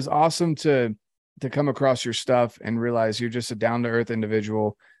it was awesome to come across your stuff and realize you're just a down to earth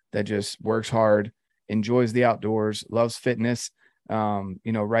individual that just works hard, enjoys the outdoors, loves fitness.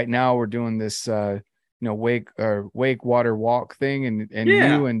 Right now we're doing this wake water walk thing, and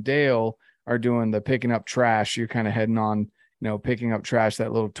Yeah. you and Dale are doing the picking up trash. You're kind of heading on, picking up trash,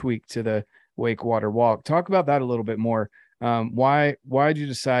 that little tweak to the wake water walk. Talk about that a little bit more. Why did you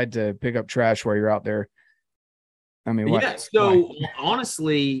decide to pick up trash while you're out there? I mean, Yeah. why? So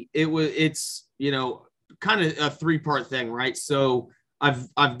honestly, it's kind of a three-part thing, right? So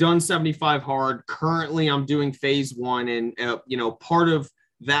I've done 75 hard. Currently, I'm doing phase one, and part of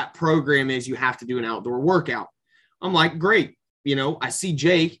that program is you have to do an outdoor workout. I'm like, great. I see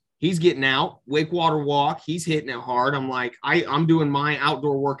Jake. He's getting out, wake water walk. He's hitting it hard. I'm like, I'm doing my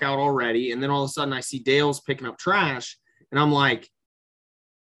outdoor workout already. And then all of a sudden I see Dale's picking up trash. And I'm like,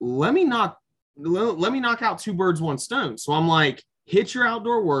 let me knock out two birds, one stone. So I'm like, hit your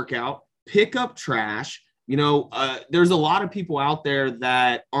outdoor workout, pick up trash. There's a lot of people out there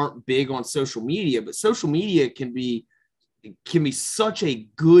that aren't big on social media, but social media can be such a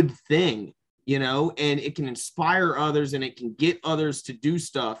good thing, and it can inspire others and it can get others to do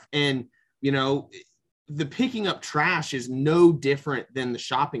stuff. And, the picking up trash is no different than the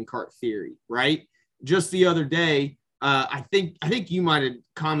shopping cart theory, right? Just the other day, I think you might have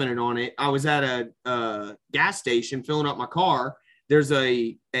commented on it. I was at a gas station filling up my car. There's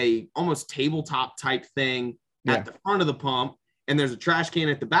a almost tabletop type thing at the front of the pump, and there's a trash can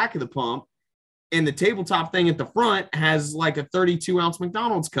at the back of the pump. And the tabletop thing at the front has like a 32-ounce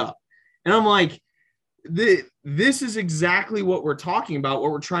McDonald's cup. And I'm like, this is exactly what we're talking about,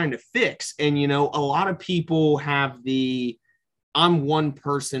 what we're trying to fix. And, a lot of people have the I'm one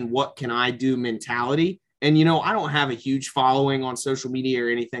person, what can I do mentality. And, I don't have a huge following on social media or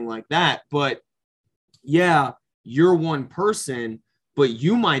anything like that. But yeah, you're one person, but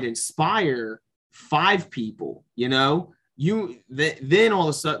you might inspire 5 people, then all of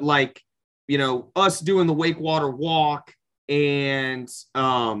a sudden, like, us doing the wake water walk and,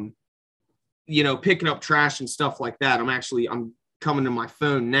 picking up trash and stuff like that. I'm coming to my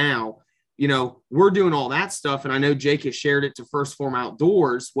phone now. We're doing all that stuff. And I know Jake has shared it to First Form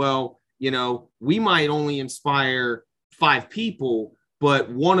Outdoors. Well, we might only inspire 5 people, but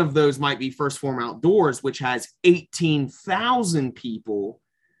one of those might be First Form Outdoors, which has 18,000 people,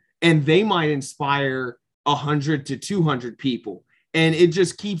 and they might inspire 100 to 200 people. And it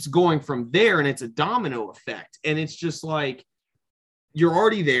just keeps going from there, and it's a domino effect. And it's just like, you're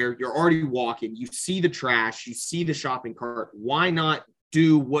already there, you're already walking, you see the trash, you see the shopping cart. Why not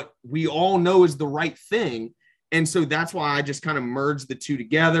do what we all know is the right thing? And so that's why I just kind of merged the two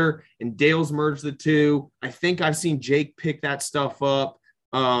together, and Dale's merged the two. I think I've seen Jake pick that stuff up.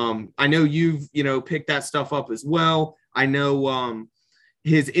 I know you've, picked that stuff up as well. I know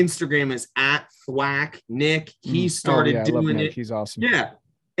his Instagram is at Thwack Nick. He started doing it. He's awesome. Yeah.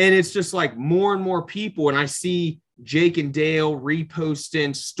 And it's just like more and more people. And I see Jake and Dale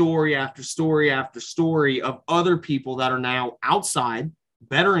reposting story after story after story of other people that are now outside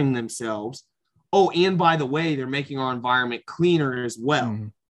bettering themselves. Oh, and by the way, they're making our environment cleaner as well. Mm-hmm.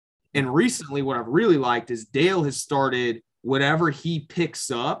 And recently, what I've really liked is Dale has started whatever he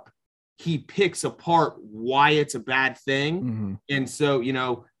picks up, he picks apart why it's a bad thing. Mm-hmm. And so,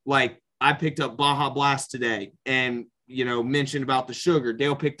 like I picked up Baja Blast today and, mentioned about the sugar.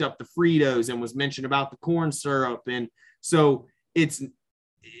 Dale picked up the Fritos and was mentioned about the corn syrup. And so it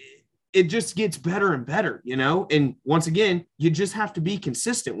just gets better and better, and once again, you just have to be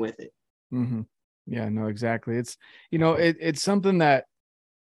consistent with it. Mm-hmm. Yeah, no, exactly. It's, it's something that,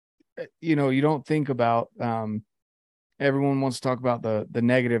 you don't think about. Everyone wants to talk about the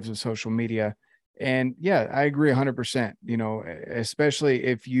negatives of social media. And yeah, I agree 100%, especially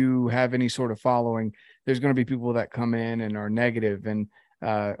if you have any sort of following, there's going to be people that come in and are negative and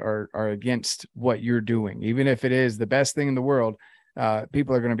are against what you're doing. Even if it is the best thing in the world,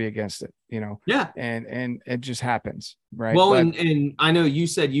 people are going to be against it, Yeah. and it just happens. Right. Well, But and I know you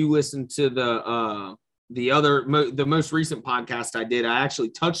said you listened to the most recent podcast I did. I actually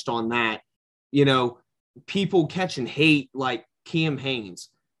touched on that. You know, people catching hate like Cam Hanes.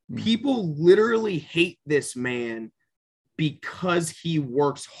 People literally hate this man because he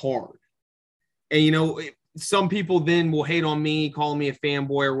works hard. And some people then will hate on me, calling me a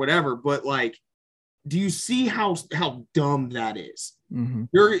fanboy or whatever. But like, do you see how dumb that is? mm-hmm.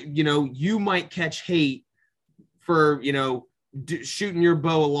 You might catch hate for shooting your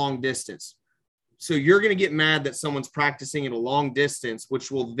bow a long distance. So you're going to get mad that someone's practicing at a long distance,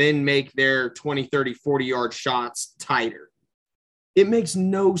 which will then make their 20, 30, 40-yard shots tighter. It makes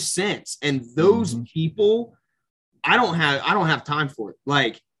no sense. And those people, I don't have time for it.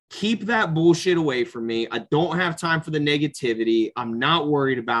 Like, keep that bullshit away from me. I don't have time for the negativity. I'm not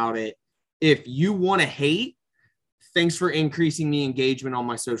worried about it. If you want to hate, thanks for increasing the engagement on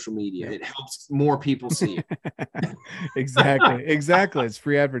my social media. It helps more people see it. Exactly. It's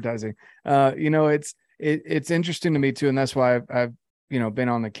free advertising. It's interesting to me too. And that's why I've been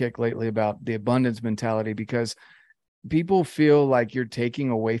on the kick lately about the abundance mentality, because people feel like you're taking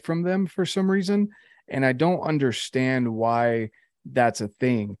away from them for some reason. And I don't understand why that's a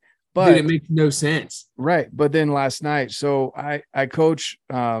thing. But dude, it makes no sense. Right. But then last night, so I coach,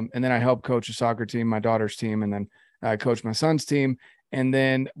 and then I help coach a soccer team, my daughter's team, and then I coach my son's team. And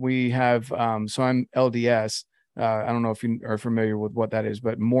then we have, so I'm LDS. I don't know if you are familiar with what that is,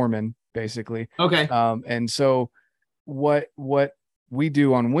 but Mormon, basically. Okay. And so what we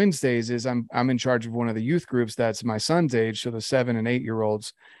do on Wednesdays is I'm in charge of one of the youth groups that's my son's age, so the 7 and 8 year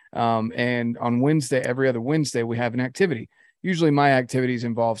olds. And on Wednesday, every other Wednesday, we have an activity. Usually my activities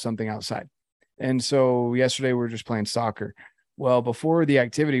involve something outside. And so yesterday we were just playing soccer. Well, before the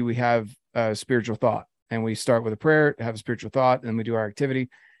activity, we have a spiritual thought, and we start with a prayer, have a spiritual thought, and we do our activity.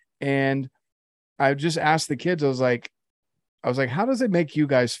 And I just asked the kids, I was like, how does it make you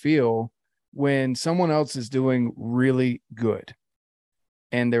guys feel when someone else is doing really good?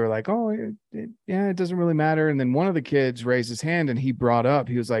 And they were like, oh, it doesn't really matter. And then one of the kids raised his hand and he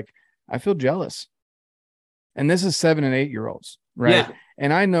was like, I feel jealous. And this is 7 and 8 year olds. Right. Yeah.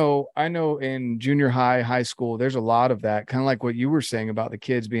 And I know in junior high school, there's a lot of that, kind of like what you were saying about the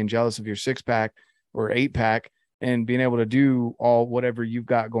kids being jealous of your 6-pack or 8-pack and being able to do all whatever you've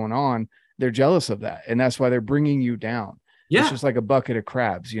got going on. They're jealous of that. And that's why they're bringing you down. Yeah. It's just like a bucket of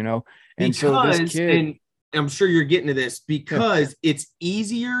crabs, And because, so this kid, and I'm sure you're getting to this, because it's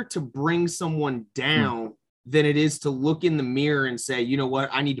easier to bring someone down than it is to look in the mirror and say, you know what,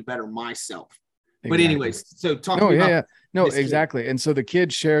 I need to better myself. Exactly. But anyways, so talk to me about No, exactly. And so the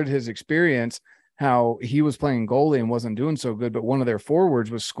kid shared his experience, how he was playing goalie and wasn't doing so good, but one of their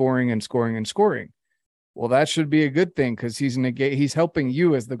forwards was scoring and scoring and scoring. Well, that should be a good thing, because he's helping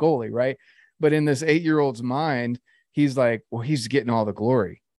you as the goalie, right? But in this 8-year-old's mind, he's like, well, he's getting all the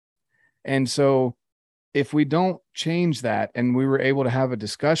glory. And so if we don't change that, and we were able to have a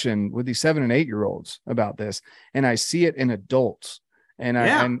discussion with these 7 and 8-year-olds about this, and I see it in adults, and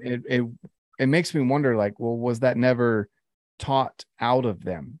it makes me wonder, like, well, was that never taught out of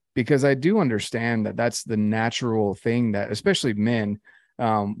them? Because I do understand that that's the natural thing that especially men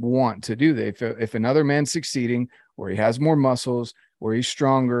want to do. If another man's succeeding, or he has more muscles, or he's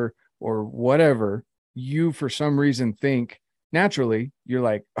stronger, or whatever, you for some reason think naturally, you're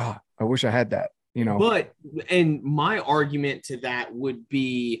like, oh, I wish I had that, But, and my argument to that would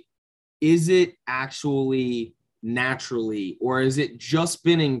be, is it actually naturally, or is it just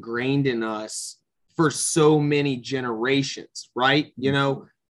been ingrained in us for so many generations, right?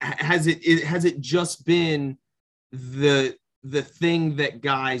 Has it just been the thing that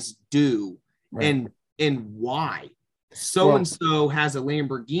guys do, right? And why? So and so has a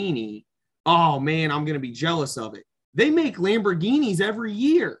Lamborghini. Oh man, I'm gonna be jealous of it. They make Lamborghinis every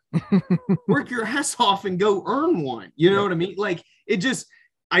year. Work your ass off and go earn one. You know what I mean? Like,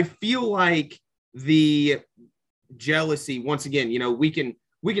 I feel like the jealousy, once again, we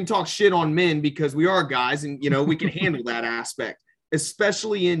can talk shit on men because we are guys, and we can handle that aspect,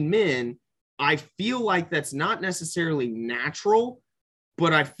 especially in men. I feel like that's not necessarily natural,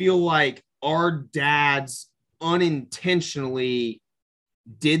 but I feel like our dads unintentionally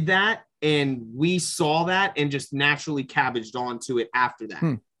did that, and we saw that and just naturally cabbaged onto it after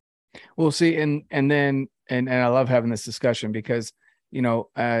that. We'll see. And I love having this discussion because,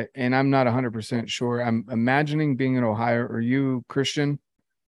 and I'm not 100% sure. I'm imagining being in Ohio. Are you Christian?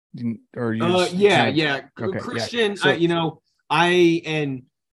 Or you just Yeah, kind of, yeah. okay, Christian, yeah. So, I and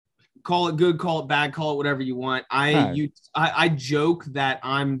call it good, call it bad, call it whatever you want. I joke that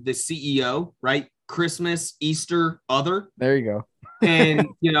I'm the CEO, right? Christmas, Easter, other. there you go. And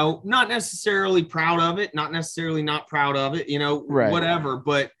not necessarily proud of it, not necessarily not proud of it, Right. whatever.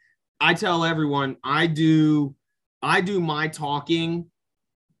 But I tell everyone I do my talking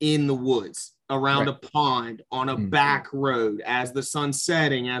in the woods, around Right. a pond, on a back road, as the sun's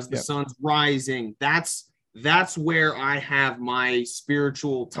setting, as the Yep. sun's rising. That's where I have my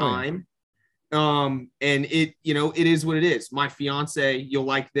spiritual time. And it is what it is. My fiance, you'll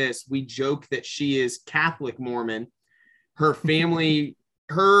like this. We joke that she is Catholic Mormon. Her family,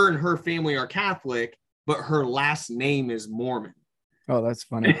 her and her family are Catholic, but her last name is Mormon. Oh, that's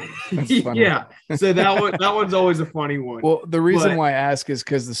funny. That's funny. Yeah. So that one's always a funny one. Well, the reason why I ask is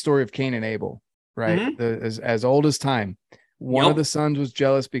because the story of Cain and Abel, right? Mm-hmm. As old as time. One Yep. of the sons was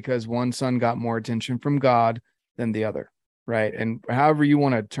jealous because one son got more attention from God than the other, right? And however you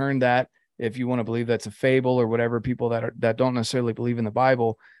want to turn that, if you want to believe that's a fable or whatever, people that don't necessarily believe in the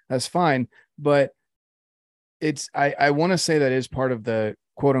Bible, that's fine. But I want to say that is part of the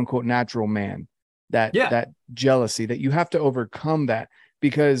quote unquote natural man, that jealousy, that you have to overcome that,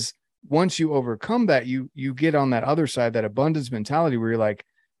 because once you overcome that, you get on that other side, that abundance mentality where you're like,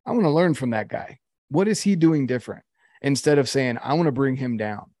 I want to learn from that guy. What is he doing different? Instead of saying, I want to bring him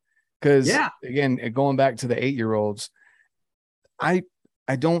down. Because again, going back to the 8-year-olds, I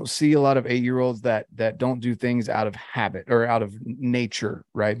don't see a lot of 8-year-olds that don't do things out of habit or out of nature,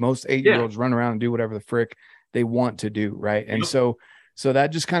 right? Most 8-year-olds run around and do whatever the frick they want to do, right? And so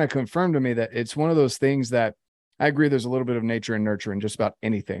that just kind of confirmed to me that it's one of those things that I agree there's a little bit of nature and nurture in just about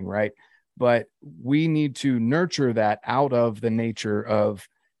anything, right? But we need to nurture that out of the nature of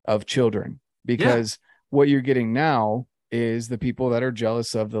children, because what you're getting now is the people that are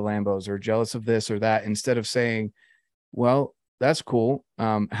jealous of the Lambos or jealous of this or that, instead of saying, well, that's cool.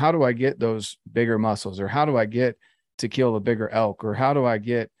 How do I get those bigger muscles, or how do I get to kill a bigger elk, or how do I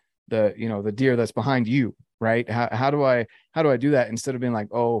get the deer that's behind you, right? How do I do that, instead of being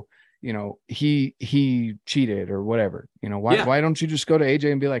like, oh, he cheated or whatever, why don't you just go to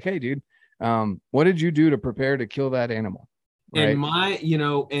AJ and be like, hey dude, what did you do to prepare to kill that animal? Right?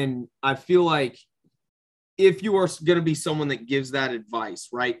 And I feel like if you are going to be someone that gives that advice,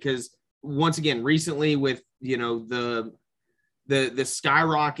 right? Because once again, recently with, the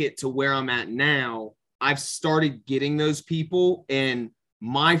skyrocket to where I'm at now, I've started getting those people. And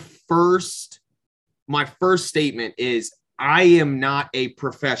my first statement is, I am not a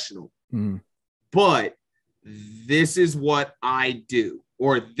professional, but this is what I do,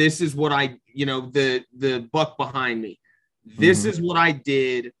 or this is what the buck behind me. This is what I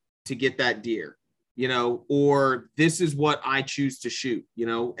did to get that deer, or this is what I choose to shoot,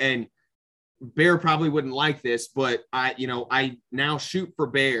 and bear probably wouldn't like this, but I now shoot for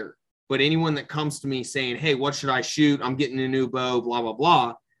bear. But anyone that comes to me saying, hey, what should I shoot? I'm getting a new bow, blah, blah,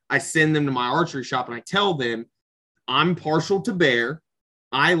 blah. I send them to my archery shop and I tell them, I'm partial to bear.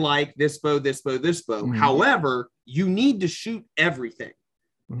 I like this bow, this bow, this bow. However, you need to shoot everything.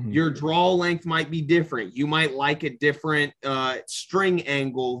 Your draw length might be different. You might like a different string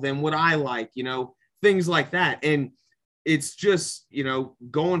angle than what I like, things like that. And it's just,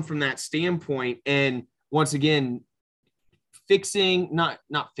 going from that standpoint. And once again,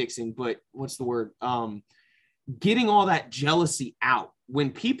 not fixing, but what's the word? Getting all that jealousy out.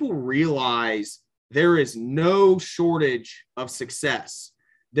 When people realize there is no shortage of success,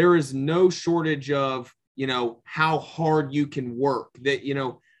 there is no shortage of, how hard you can work, that,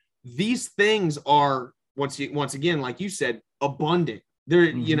 these things are, once again, like you said, abundant.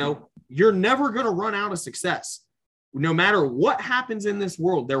 There, you're never going to run out of success. No matter what happens in this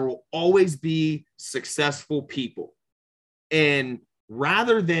world, there will always be successful people. And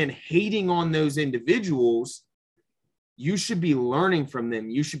rather than hating on those individuals, you should be learning from them.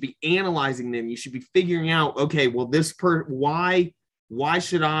 You should be analyzing them. You should be figuring out, okay, well, why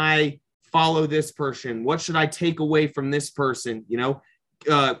should I follow this person? What should I take away from this person?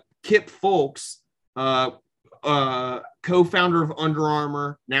 Kip Fulks, co-founder of Under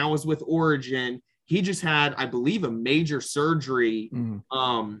Armour, now is with Origin. He just had, I believe, a major surgery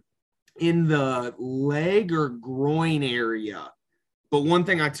in the leg or groin area. But one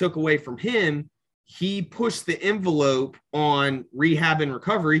thing I took away from him, he pushed the envelope on rehab and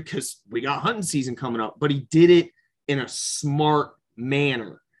recovery, because we got hunting season coming up, but he did it in a smart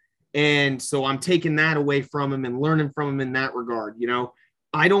manner. And so I'm taking that away from him and learning from him in that regard.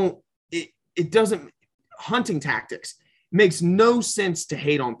 I don't, it doesn't, hunting tactics makes no sense to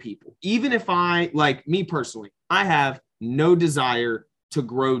hate on people. Even if like me personally, I have no desire to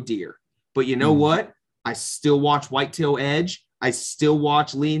grow deer, but you know what? I still watch Whitetail Edge. I still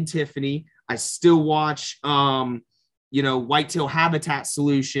watch Lee and Tiffany. I still watch, Whitetail Habitat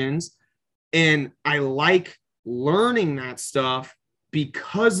Solutions. And I like learning that stuff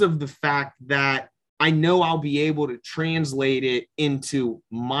because of the fact that I know I'll be able to translate it into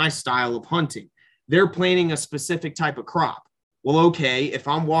my style of hunting. They're planting a specific type of crop. Well, okay, if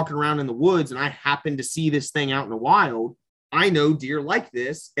I'm walking around in the woods and I happen to see this thing out in the wild, I know deer like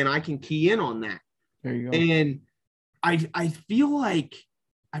this and I can key in on that. There you go. And I feel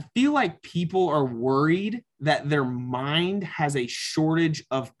like people are worried that their mind has a shortage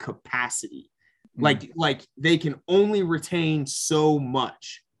of capacity. Like they can only retain so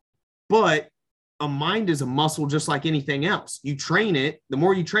much. But a mind is a muscle just like anything else. You train it, the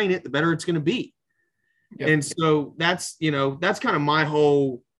more you train it, the better it's going to be. Yep. And so that's kind of my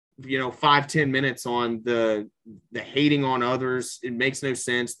whole, 5-10 minutes on the hating on others. It makes no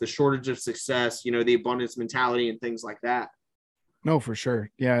sense. The shortage of success, the abundance mentality and things like that. No, for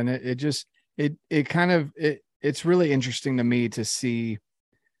sure. Yeah. And it's really interesting to me to see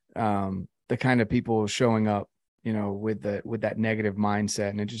the kind of people showing up, with that negative mindset.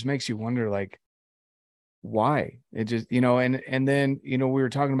 And it just makes you wonder, like, why? It just, and then, we were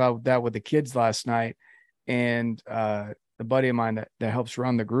talking about that with the kids last night, and a buddy of mine that helps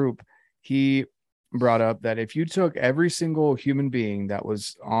run the group, he brought up that if you took every single human being that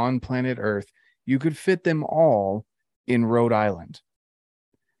was on planet Earth, you could fit them all in Rhode Island,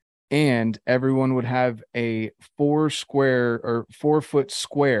 and everyone would have a 4 foot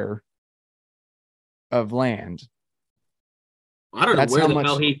square of land. I don't know where the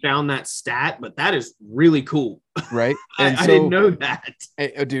hell he found that stat, but that is really cool. Right. And I didn't know that.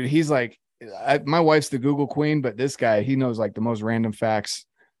 Dude, he's like, my wife's the Google queen, but this guy, he knows like the most random facts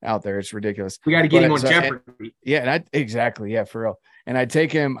out there. It's ridiculous. We got to get him on Jeopardy. Exactly. Yeah, for real. And I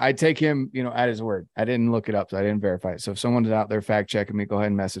take him, at his word. I didn't look it up, so I didn't verify it. So if someone's out there fact checking me, go ahead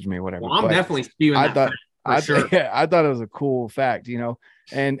and message me, whatever. Well, I'm definitely spewing that fact for sure. Yeah, I thought it was a cool fact,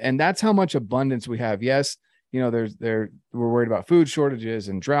 and that's how much abundance we have. Yes, we're worried about food shortages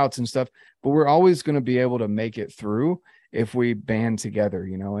and droughts and stuff, but we're always going to be able to make it through if we band together,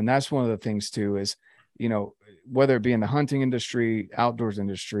 and that's one of the things too, is, whether it be in the hunting industry, outdoors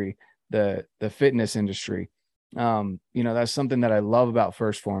industry, the fitness industry, that's something that I love about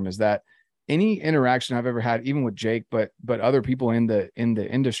 1st Phorm, is that any interaction I've ever had, even with Jake, but other people in the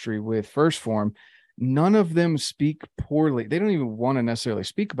industry with 1st Phorm, none of them speak poorly. They don't even want to necessarily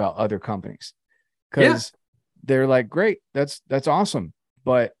speak about other companies, because they're like, great, that's awesome.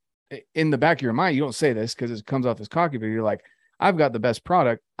 But in the back of your mind, you don't say this because it comes off as cocky, but you're like, I've got the best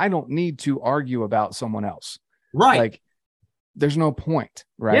product. I don't need to argue about someone else. Right. Like, there's no point.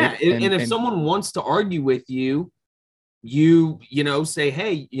 Right. Yeah. And if someone wants to argue with you, say,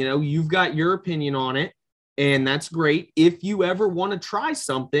 hey, you've got your opinion on it, and that's great. If you ever want to try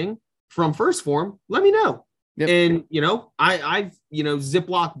something from 1st Phorm, let me know. Yep. And, I've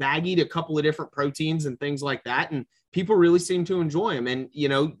Ziploc baggied a couple of different proteins and things like that, and people really seem to enjoy them. And,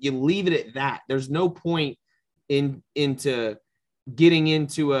 you leave it at that. There's no point into getting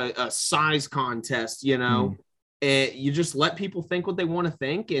into a size contest, and you just let people think what they want to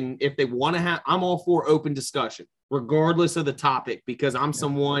think. And if they want to I'm all for open discussion, regardless of the topic, because I'm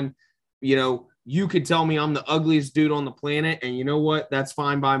someone, you could tell me I'm the ugliest dude on the planet, and you know what? That's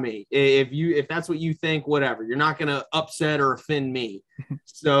fine by me. If that's what you think, whatever, you're not going to upset or offend me.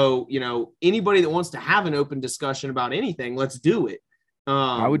 So, anybody that wants to have an open discussion about anything, let's do it.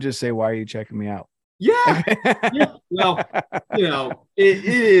 I would just say, why are you checking me out? Yeah. Yeah. Well, it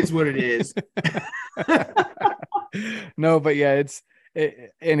is what it is. No, but yeah,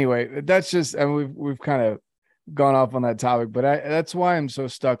 anyway, that's just, and we've kind of gone off on that topic, but that's why I'm so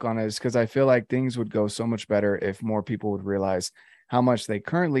stuck on it, is because I feel like things would go so much better if more people would realize how much they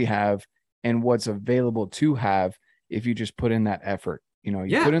currently have and what's available to have if you just put in that effort.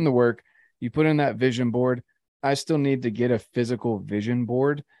 Put in the work, you put in that vision board. I still need to get a physical vision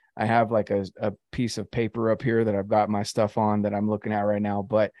board. I have like a piece of paper up here that I've got my stuff on that I'm looking at right now,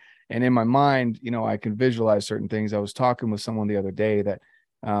 and in my mind, I can visualize certain things. I was talking with someone the other day that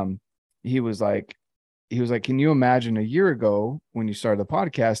he was like, can you imagine a year ago when you started the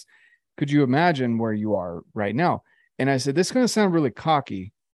podcast, could you imagine where you are right now? And I said, this is going to sound really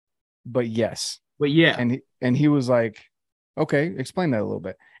cocky, but yes. But yeah. And he was like, okay, explain that a little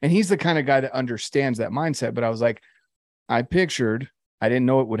bit. And he's the kind of guy that understands that mindset. But I was like, I didn't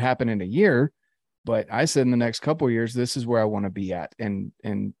know it would happen in a year, But I said in the next couple of years, this is where I want to be at. And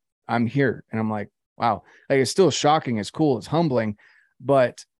I'm here. And I'm like, wow, like it's still shocking. It's cool. It's humbling.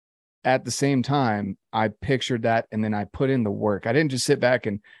 But at the same time, I pictured that and then I put in the work. I didn't just sit back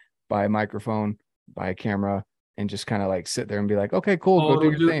and buy a microphone, buy a camera, and just kind of like sit there and be like, okay, cool, go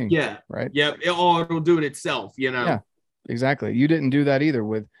do your thing. Yeah. Right. Yeah. It'll do it itself, you know? Yeah, exactly. You didn't do that either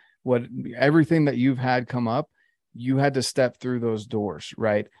with everything that you've had come up. You had to step through those doors.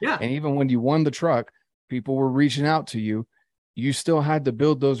 Right. Yeah. And even when you won the truck, people were reaching out to you. You still had to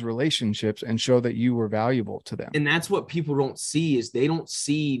build those relationships and show that you were valuable to them. And that's what people don't see is they don't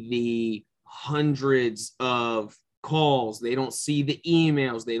see the hundreds of calls. They don't see the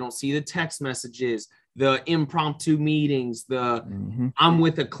emails. They don't see the text messages, the impromptu meetings, I'm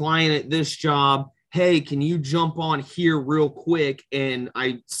with a client at this job. Hey, can you jump on here real quick? And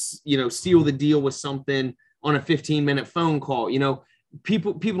I, seal the deal with something on a 15-minute phone call.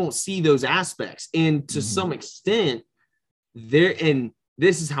 People don't see those aspects. And to some extent, and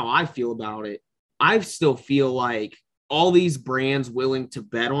this is how I feel about it. I still feel like all these brands willing to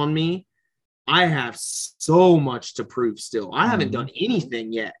bet on me, I have so much to prove still. I haven't done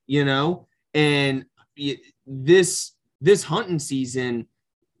anything yet, and this hunting season,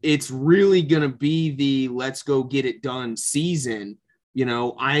 it's really going to be the let's go get it done season.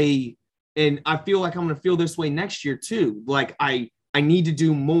 I feel like I'm going to feel this way next year too. Like I need to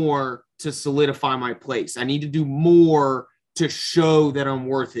do more to solidify my place. I need to do more to show that I'm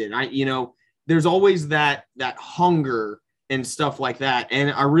worth it. There's always that hunger and stuff like that.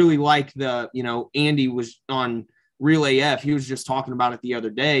 And I really like Andy was on Real AF. He was just talking about it the other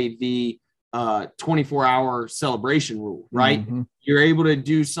day, the 24-hour celebration rule, right? You're able to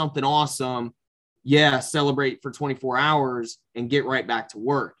do something awesome. Yeah. Celebrate for 24 hours and get right back to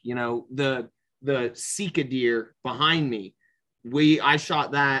work. The Sika deer behind me, I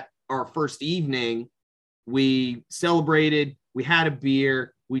shot that our first evening. We celebrated, we had a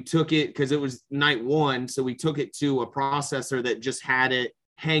beer, we took it because it was night one. So we took it to a processor that just had it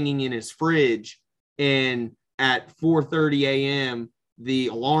hanging in his fridge. And at 4:30 a.m., the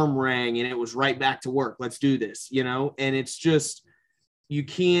alarm rang and it was right back to work. Let's do this, and it's just, you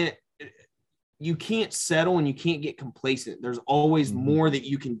can't settle and you can't get complacent. There's always more that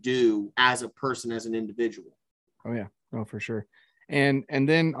you can do as a person, as an individual. Oh yeah. Oh, for sure. And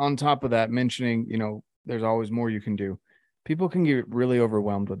then on top of that, mentioning, there's always more you can do. People can get really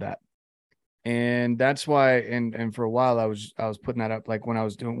overwhelmed with that. And that's why, and for a while I was putting that up, like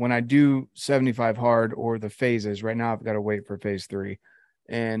when I do 75 hard or the phases. Right now I've got to wait for phase 3.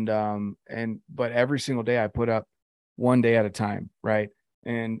 But every single day I put up one day at a time. Right.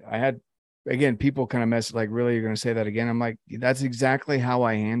 And I had, again, people kind of mess like, really, you're going to say that again? I'm like, that's exactly how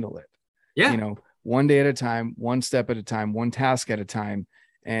I handle it. Yeah. One day at a time, one step at a time, one task at a time.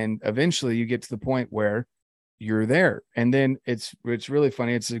 And eventually you get to the point where you're there. And then it's really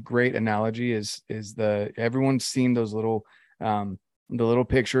funny. It's a great analogy is everyone's seen those little, the little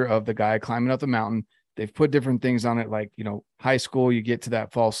picture of the guy climbing up the mountain. They've put different things on it. Like, high school, you get to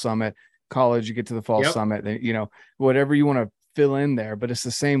that fall summit, college, you get to the fall summit, whatever you want to fill in there, but it's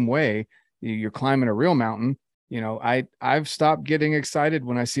the same way. You're climbing a real mountain. I've stopped getting excited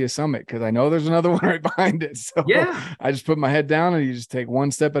when I see a summit because I know there's another one right behind it. So I just put my head down and you just take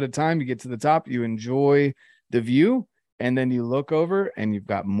one step at a time. You get to the top, you enjoy the view, and then you look over and you've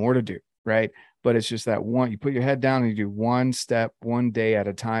got more to do. Right. But it's just that one, you put your head down and you do one step, one day at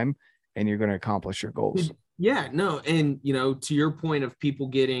a time, and you're going to accomplish your goals. Yeah, no. And, to your point of people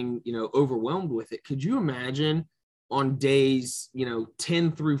getting, overwhelmed with it, could you imagine on days,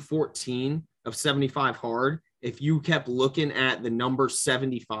 10 through 14 of 75 hard, if you kept looking at the number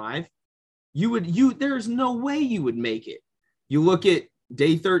 75, there's no way you would make it. You look at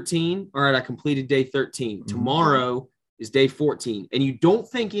day 13. All right, I completed day 13. Tomorrow is day 14. And you don't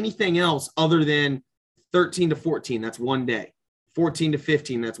think anything else other than 13 to 14. That's one day. 14 to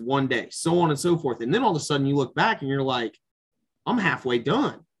 15. That's one day. So on and so forth. And then all of a sudden you look back and you're like, I'm halfway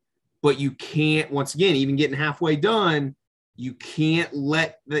done. But you can't, once again, even getting halfway done, you can't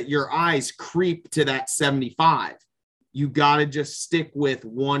let your eyes creep to that 75. You got to just stick with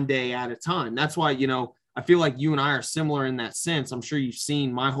one day at a time. That's why, I feel like you and I are similar in that sense. I'm sure you've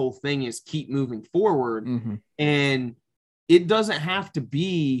seen my whole thing is keep moving forward. And it doesn't have to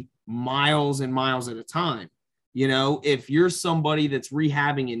be miles and miles at a time. If you're somebody that's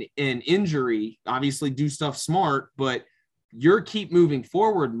rehabbing an injury, obviously do stuff smart, but your keep moving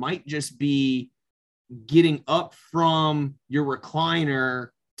forward might just be getting up from your recliner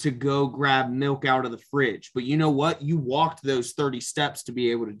to go grab milk out of the fridge. But you know what? You walked those 30 steps to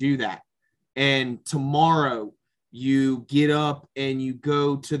be able to do that. And tomorrow you get up and you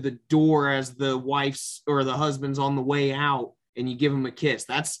go to the door as the wife's or the husband's on the way out and you give them a kiss.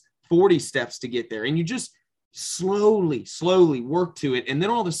 That's 40 steps to get there. And you just slowly work to it. And then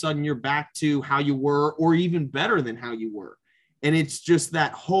all of a sudden you're back to how you were, or even better than how you were. And it's just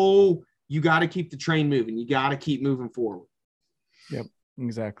that whole, you got to keep the train moving. You got to keep moving forward. Yep,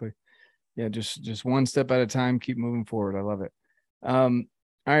 exactly. Yeah. Just one step at a time, keep moving forward. I love it. All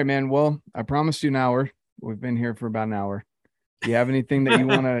right, man. Well, I promised you an hour. We've been here for about an hour. Do you have anything that you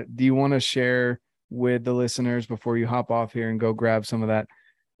want to share with the listeners before you hop off here and go grab some of that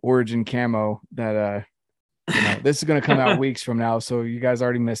Origin camo that, this is going to come out weeks from now. So you guys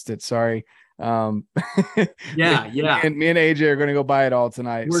already missed it. Sorry. Yeah. Me and AJ are going to go buy it all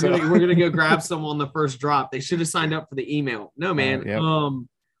tonight. We're going to go grab some on the first drop. They should have signed up for the email. No, man. Yep.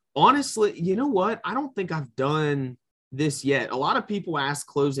 Honestly, you know what? I don't think I've done this yet. A lot of people ask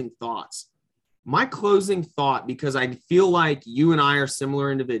closing thoughts. My closing thought, because I feel like you and I are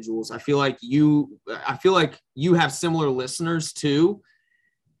similar individuals. I feel like you have similar listeners too.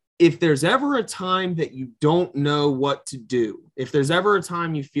 If there's ever a time that you don't know what to do, if there's ever a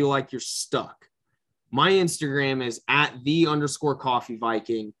time you feel like you're stuck, my Instagram is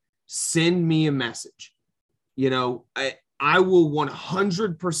 @the_coffeeviking. Send me a message. I will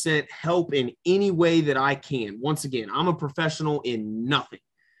 100% help in any way that I can. Once again, I'm a professional in nothing.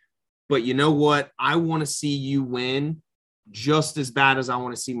 But you know what? I want to see you win just as bad as I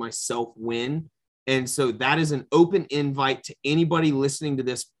want to see myself win. And so that is an open invite to anybody listening to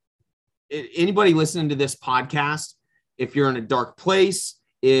this podcast. If you're in a dark place,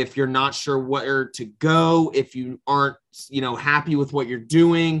 if you're not sure where to go, if you aren't, happy with what you're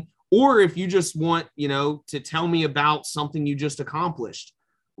doing, or if you just want, to tell me about something you just accomplished,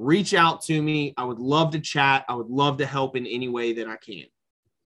 reach out to me. I would love to chat. I would love to help in any way that I can.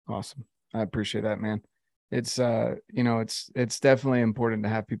 Awesome. I appreciate that, man. It's, it's definitely important to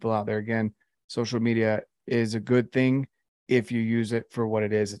have people out there. Again, social media is a good thing if you use it for what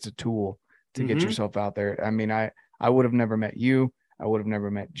it is. It's a tool to get yourself out there. I mean, I would have never met you. I would have never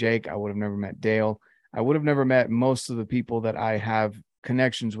met Jake. I would have never met Dale. I would have never met most of the people that I have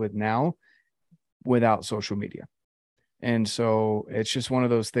connections with now without social media. And so it's just one of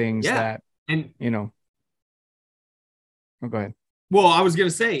those things that, oh, go ahead. Well, I was going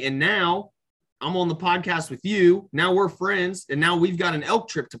to say, and now I'm on the podcast with you. Now we're friends, and now we've got an elk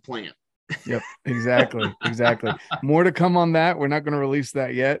trip to plan. Yep, exactly. More to come on that. We're not going to release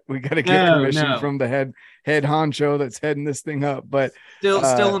that yet. We got to get permission from the head honcho that's heading this thing up, but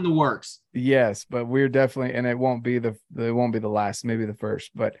still in the works. Yes, but we're definitely, and it won't be the last, maybe the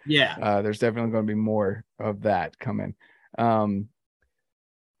first, but there's definitely going to be more of that coming.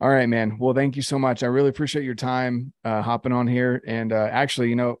 All right, man. Well, thank you so much. I really appreciate your time hopping on here. And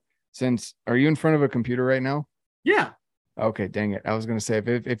actually, are you in front of a computer right now? Yeah. Okay, dang it. I was going to say,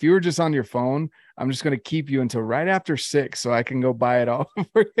 if you were just on your phone, I'm just going to keep you until right after 6 so I can go buy it all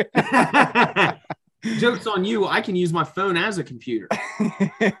for you. Joke's on you. I can use my phone as a computer.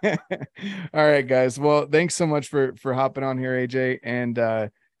 All right, guys. Well, thanks so much for hopping on here, AJ.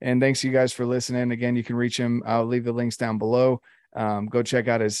 And thanks you guys for listening. Again, you can reach him. I'll leave the links down below. Go check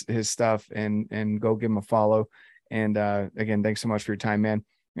out his stuff and go give him a follow. And again, thanks so much for your time, man.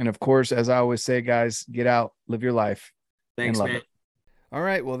 And of course, as I always say, guys, get out, live your life. Thanks, man. It. All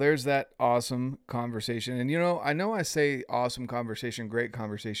right. Well, there's that awesome conversation. And, I know I say awesome conversation, great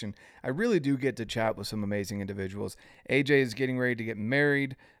conversation. I really do get to chat with some amazing individuals. AJ is getting ready to get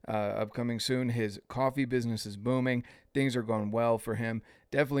married upcoming soon. His coffee business is booming. Things are going well for him.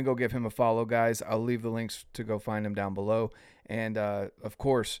 Definitely go give him a follow, guys. I'll leave the links to go find him down below. And, of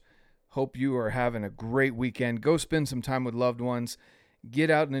course, hope you are having a great weekend. Go spend some time with loved ones.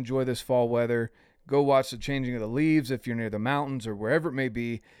 Get out and enjoy this fall weather. Go watch the changing of the leaves if you're near the mountains or wherever it may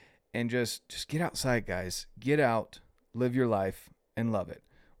be. And just get outside, guys. Get out, live your life, and love it.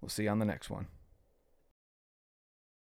 We'll see you on the next one.